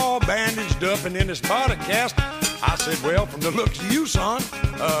was all bandaged up and in his body cast. I said, well, from the looks of you, son,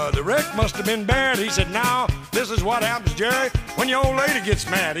 the wreck must have been bad. He said, now, this is what happens, Jerry, when your old lady gets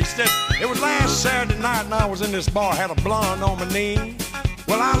mad. He said, it was last Saturday night and I was in this bar, had a blonde on my knee.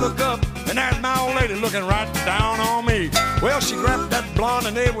 Well, I look up and there's my old lady looking right down on me. Well, she grabbed that blonde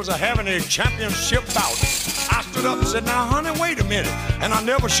and they was having a championship bout. I stood up and said, now, honey, wait a minute. And I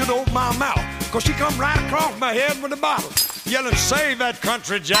never should open my mouth, 'cause she come right across my head with a bottle, yelling, save that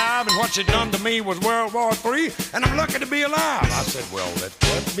country jive, and what she done to me was World War III, and I'm lucky to be alive. I said, well, let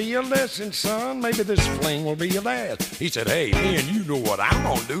that be a lesson, son. Maybe this fling will be your last. He said, hey, me and you know what I'm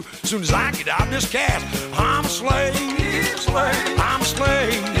gonna do as soon as I get out of this cast. I'm a slave, I'm a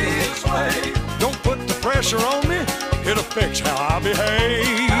slave, don't put the pressure on me, it affects how I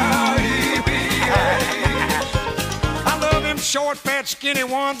behave. I love him short, fat, skinny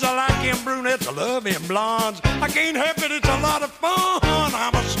ones. I like him brunettes. I love him blondes. I can't help it. It's a lot of fun.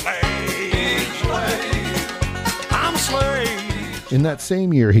 I'm a slave. I'm a slave. In that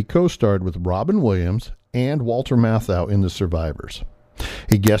same year, he co-starred with Robin Williams and Walter Matthau in The Survivors.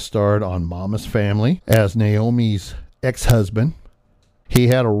 He guest starred on Mama's Family as Naomi's ex-husband. He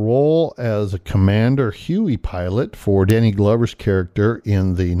had a role as a Commander Huey pilot for Danny Glover's character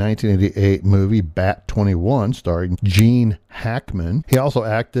in the 1988 movie Bat 21, starring Gene Hackman. He also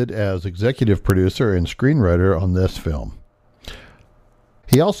acted as executive producer and screenwriter on this film.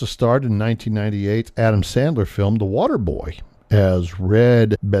 He also starred in 1998's Adam Sandler film The Waterboy as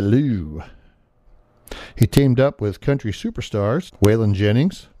Red Ballou. He teamed up with country superstars Waylon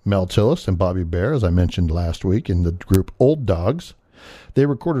Jennings, Mel Tillis, and Bobby Bare, as I mentioned last week, in the group Old Dogs. They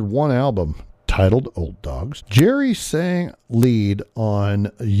recorded one album titled Old Dogs. Jerry sang lead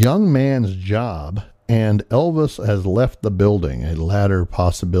on Young Man's Job and Elvis Has Left the Building, a latter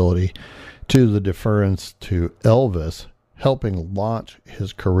possibility to the deference to Elvis helping launch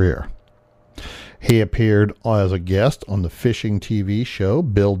his career. He appeared as a guest on the fishing TV show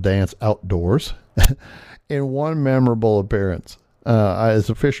Bill Dance Outdoors. In one memorable appearance, as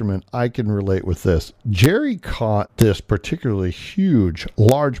a fisherman, I can relate with this. Jerry caught this particularly huge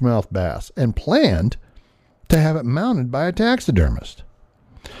largemouth bass and planned to have it mounted by a taxidermist.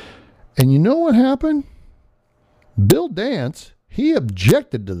 And you know what happened? Bill Dance, he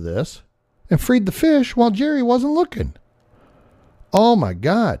objected to this and freed the fish while Jerry wasn't looking. Oh my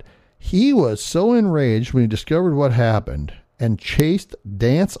God. He was so enraged when he discovered what happened and chased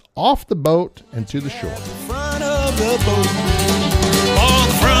Dance off the boat and to the shore. Front of the boat. On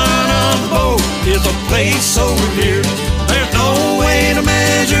the front of the boat is a place so revered. There's no way to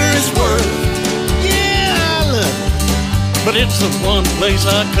measure its worth. Yeah, I love it. But it's the one place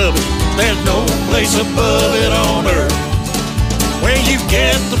I covet. There's no place above it on earth. Where you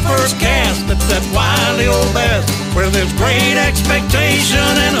get the first cast at that wily old bass. Where there's great expectation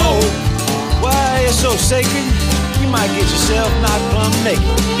and hope. Why, it's so sacred. You might get yourself knocked plumb naked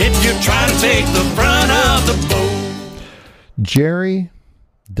if you try to take the front of the boat. Jerry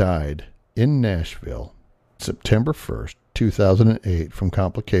died in Nashville September 1st, 2008 from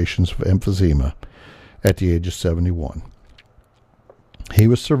complications of emphysema at the age of 71. He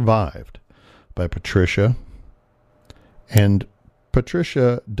was survived by Patricia, and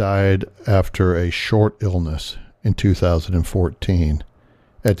Patricia died after a short illness in 2014.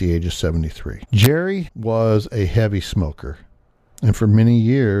 At the age of 73. Jerry was a heavy smoker and for many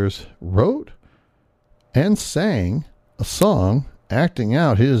years wrote and sang a song acting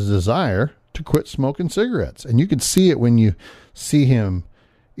out his desire to quit smoking cigarettes. And you can see it when you see him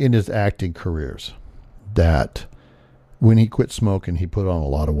in his acting careers, that when he quit smoking, he put on a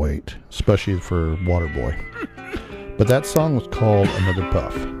lot of weight, especially for Waterboy. But that song was called Another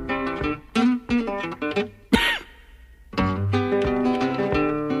Puff.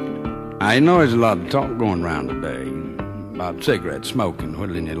 I know there's a lot of talk going around today about cigarette smoking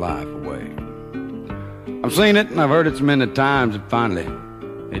whittling your life away. I've seen it and I've heard it so many times that finally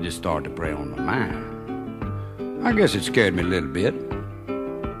it just started to prey on my mind. I guess it scared me a little bit.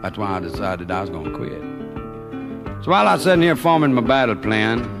 That's why I decided I was going to quit. So while I was sitting here forming my battle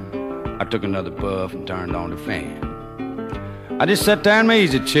plan, I took another puff and turned on the fan. I just sat there in my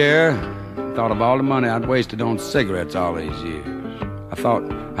easy chair and thought of all the money I'd wasted on cigarettes all these years. I thought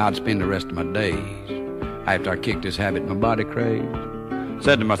how I'd spend the rest of my days after I kicked this habit my body craved.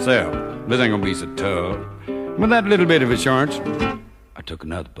 Said to myself, this ain't gonna be so tough. With that little bit of assurance, I took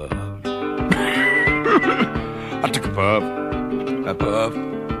another puff. I took a puff,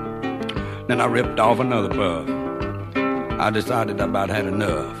 then I ripped off another puff. I decided I about had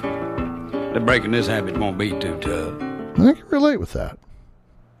enough. That breaking this habit won't be too tough. I can relate with that.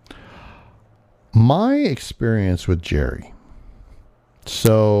 My experience with Jerry.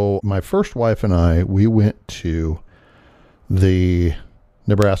 So my first wife and I, we went to the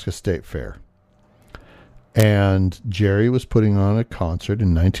Nebraska State Fair. And Jerry was putting on a concert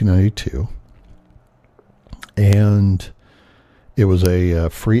in 1992. And it was a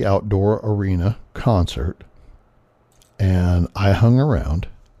free outdoor arena concert. And I hung around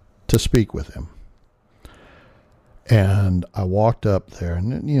to speak with him. And I walked up there,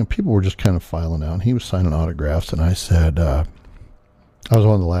 and people were just kind of filing out. And he was signing autographs, and I said, I was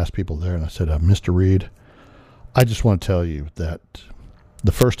one of the last people there, and I said, Mr. Reed, I just want to tell you that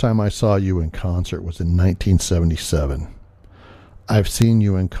the first time I saw you in concert was in 1977. I've seen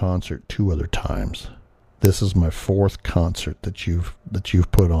you in concert 2 other times. This is my 4th concert that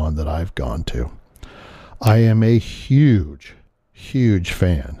you've put on that I've gone to. I am a huge, huge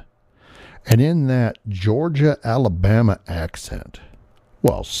fan. And in that Georgia, Alabama accent,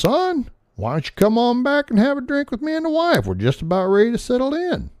 well, son, why don't you come on back and have a drink with me and the wife? We're just about ready to settle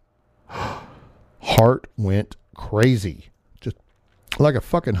in. Heart went crazy. Just like a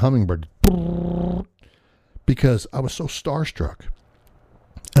fucking hummingbird, because I was so starstruck.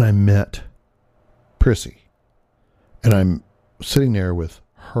 And I met Prissy, and I'm sitting there with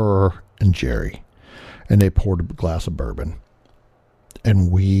her and Jerry, and they poured a glass of bourbon, and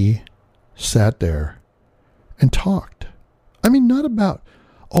we sat there and talked. I mean, not about,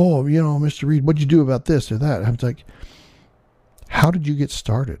 oh, you know, Mr. Reed, what'd you do about this or that? I was like, how did you get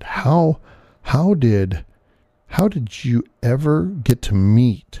started? How did you ever get to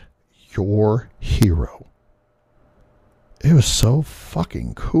meet your hero? It was so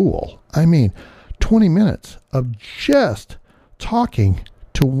fucking cool. I mean, 20 minutes of just talking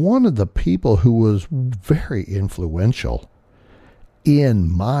to one of the people who was very influential in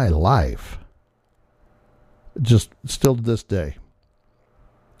my life. Just still to this day.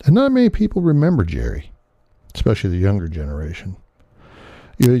 And not many people remember Jerry, especially the younger generation.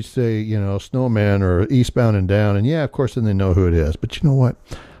 You say, you know, Snowman or Eastbound and Down, and yeah, of course, then they know who it is. But you know what?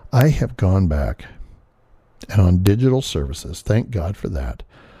 I have gone back, and on digital services, thank God for that,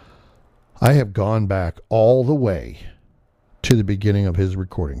 I have gone back all the way to the beginning of his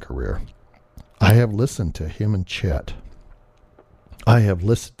recording career. I have listened to him and Chet. I have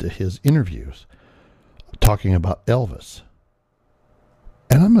listened to his interviews talking about Elvis.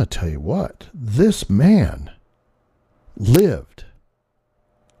 And I'm going to tell you what, this man lived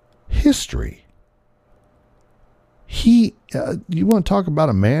history. You want to talk about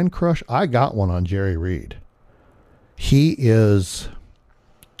a man crush? I got one on Jerry Reed. He is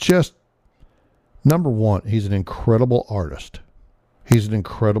just, number one, he's an incredible artist. He's an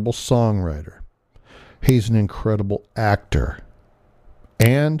incredible songwriter. He's an incredible actor.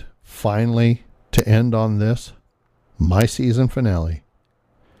 And finally, to end on this, my season finale,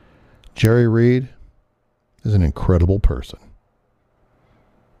 Jerry Reed is an incredible person.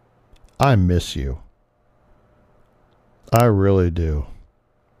 I miss you. I really do.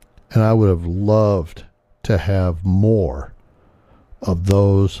 And I would have loved to have more of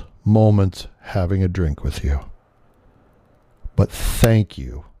those moments having a drink with you. But thank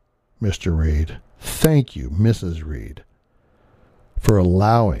you, Mr. Reed. Thank you, Mrs. Reed, for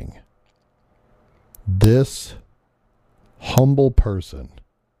allowing this humble person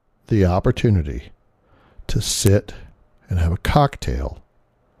the opportunity to sit and have a cocktail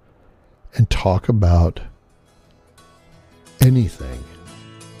and talk about anything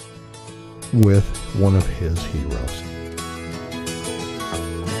with one of his heroes.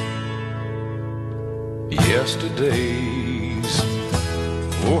 Yesterdays,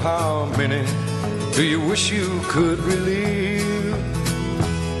 oh how many do you wish you could relive?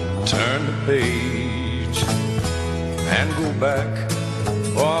 Turn the page and go back,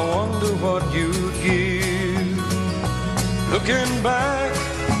 oh I wonder what you'd give. Looking back,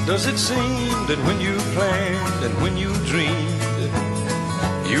 does it seem that when you planned and when you dreamed,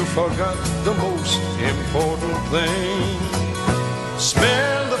 you forgot the most important thing?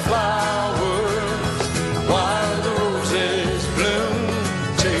 Smell the flowers while the roses bloom.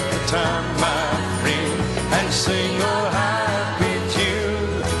 Take the time, my friend, and sing a happy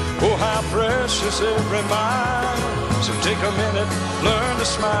tune. Oh, how precious every mile. So take a minute, learn to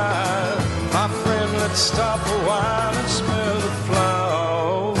smile. My friend, let's stop a while and smell the flowers.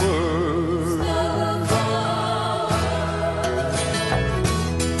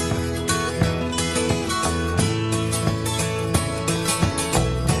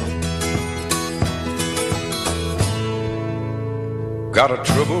 Got a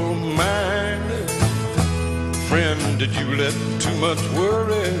troubled mind, friend, did you let too much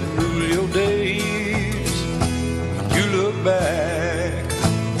worry rule your days? When you look back,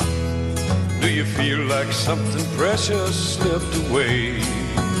 do you feel like something precious slipped away?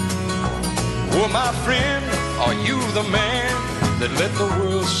 Well, my friend, are you the man that let the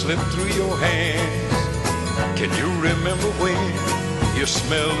world slip through your hands? Can you remember when you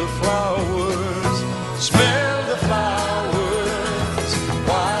smelled the flowers? Smell the flowers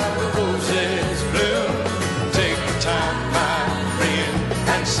while the roses bloom. Take the time, my friend,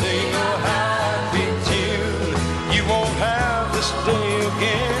 and sing a happy tune. You won't have this day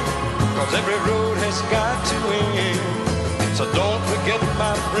again, 'cause every road has got to end. So don't forget,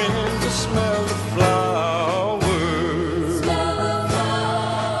 my friend, to smell the flowers.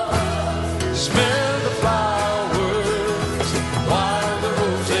 Smell the flowers while the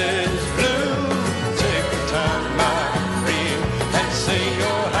roses bloom. Take the time, my friend, and sing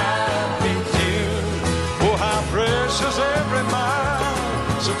your happy tune. Oh, how precious every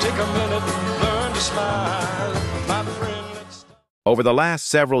mile. So take a minute, learn to smile, my friend. Over the last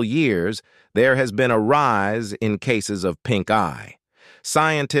several years, there has been a rise in cases of pink eye.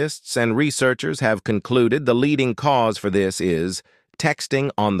 Scientists and researchers have concluded the leading cause for this is texting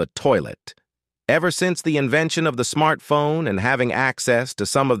on the toilet. Ever since the invention of the smartphone and having access to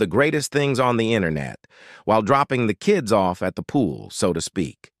some of the greatest things on the internet, while dropping the kids off at the pool, so to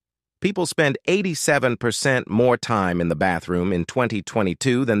speak. People spend 87% more time in the bathroom in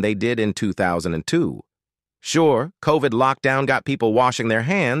 2022 than they did in 2002. Sure, COVID lockdown got people washing their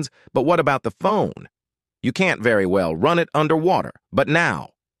hands, but what about the phone? You can't very well run it underwater. But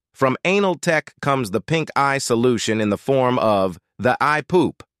now, from Anal Tech comes the pink eye solution in the form of the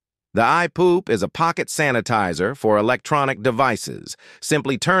iPoop. The iPoop is a pocket sanitizer for electronic devices.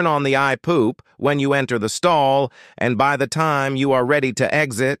 Simply turn on the iPoop when you enter the stall, and by the time you are ready to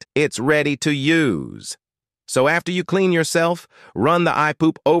exit, it's ready to use. So after you clean yourself, run the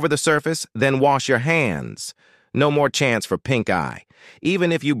iPoop over the surface, then wash your hands. No more chance for pink eye,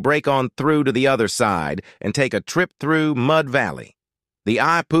 even if you break on through to the other side and take a trip through Mud Valley. The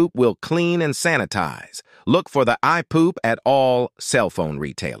iPoop will clean and sanitize. Look for the iPoop at all cell phone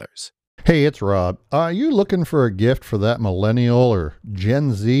retailers. Hey, it's Rob. Are you looking for a gift for that millennial or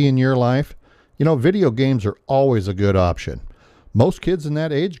Gen Z in your life? You know, video games are always a good option. Most kids in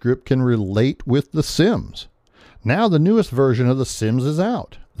that age group can relate with The Sims. Now the newest version of The Sims is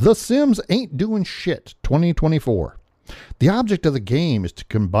out. The Sims Ain't Doing Shit 2024. The object of the game is to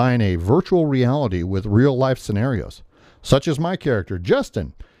combine a virtual reality with real-life scenarios, such as my character,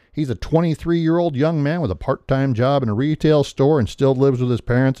 Justin. He's a 23-year-old young man with a part-time job in a retail store and still lives with his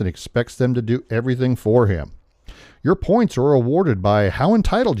parents and expects them to do everything for him. Your points are awarded by how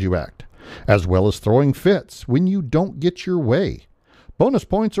entitled you act, as well as throwing fits when you don't get your way. Bonus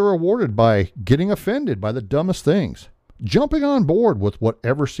points are awarded by getting offended by the dumbest things, jumping on board with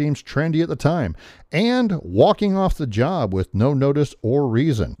whatever seems trendy at the time, and walking off the job with no notice or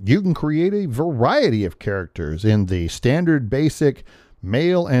reason. You can create a variety of characters in the standard basic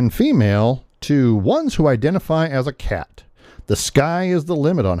male and female to ones who identify as a cat. The sky is the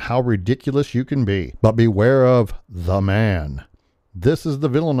limit on how ridiculous you can be, but beware of the man. This is the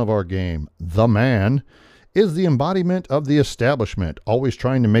villain of our game. The man is the embodiment of the establishment, always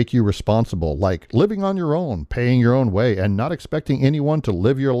trying to make you responsible, like living on your own, paying your own way, and not expecting anyone to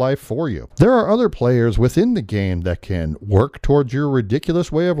live your life for you. There are other players within the game that can work towards your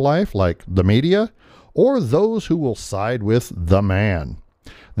ridiculous way of life, like the media, or those who will side with the man.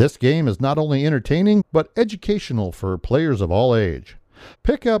 This game is not only entertaining, but educational for players of all age.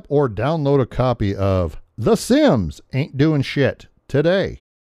 Pick up or download a copy of The Sims Ain't Doing Shit today.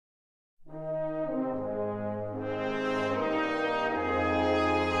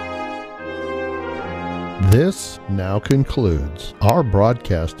 This now concludes our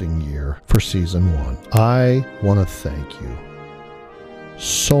broadcasting year for Season 1. I want to thank you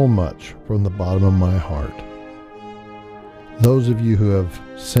so much from the bottom of my heart. Those of you who have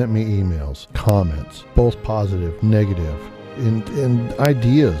sent me emails, comments, both positive, negative, and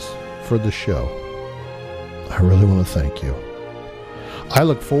ideas for the show, I really want to thank you. I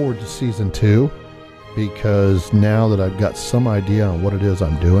look forward to Season 2 because now that I've got some idea on what it is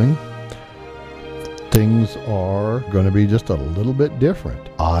I'm doing, things are going to be just a little bit different.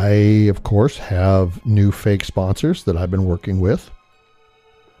 I, of course, have new fake sponsors that I've been working with.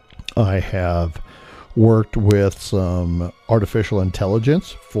 I have worked with some artificial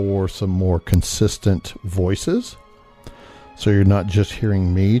intelligence for some more consistent voices. So you're not just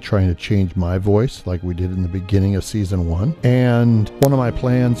hearing me trying to change my voice like we did in the beginning of Season 1. And one of my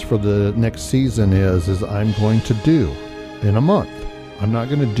plans for the next season is I'm going to do in a month. I'm not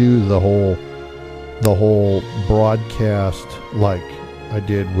going to do the whole broadcast like I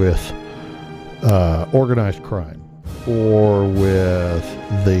did with organized crime or with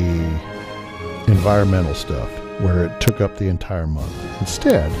the environmental stuff where it took up the entire month.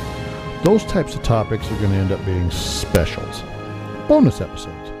 Instead, those types of topics are going to end up being specials, bonus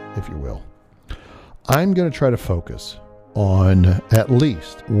episodes, if you will. I'm going to try to focus on at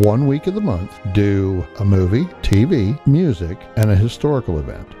least 1 week of the month, do a movie, TV, music, and a historical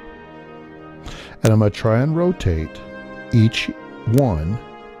event. And I'm going to try and rotate each one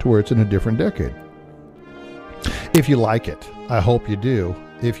to where it's in a different decade. If you like it, I hope you do.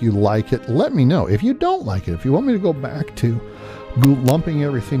 If you like it, let me know. If you don't like it, if you want me to go back to lumping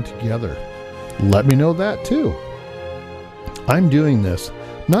everything together, let me know that too. I'm doing this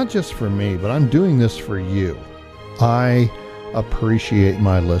not just for me, but I'm doing this for you. I appreciate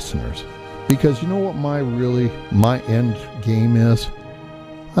my listeners because you know what my end game is?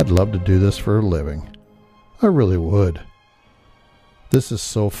 I'd love to do this for a living. I really would. This is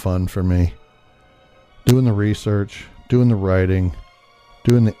so fun for me. Doing the research, doing the writing,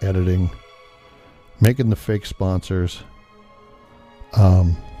 doing the editing, making the fake sponsors.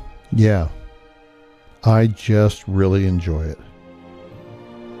 Yeah, I just really enjoy it.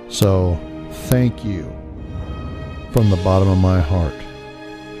 So, thank you from the bottom of my heart.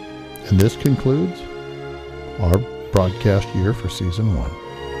 And this concludes our broadcast year for season 1.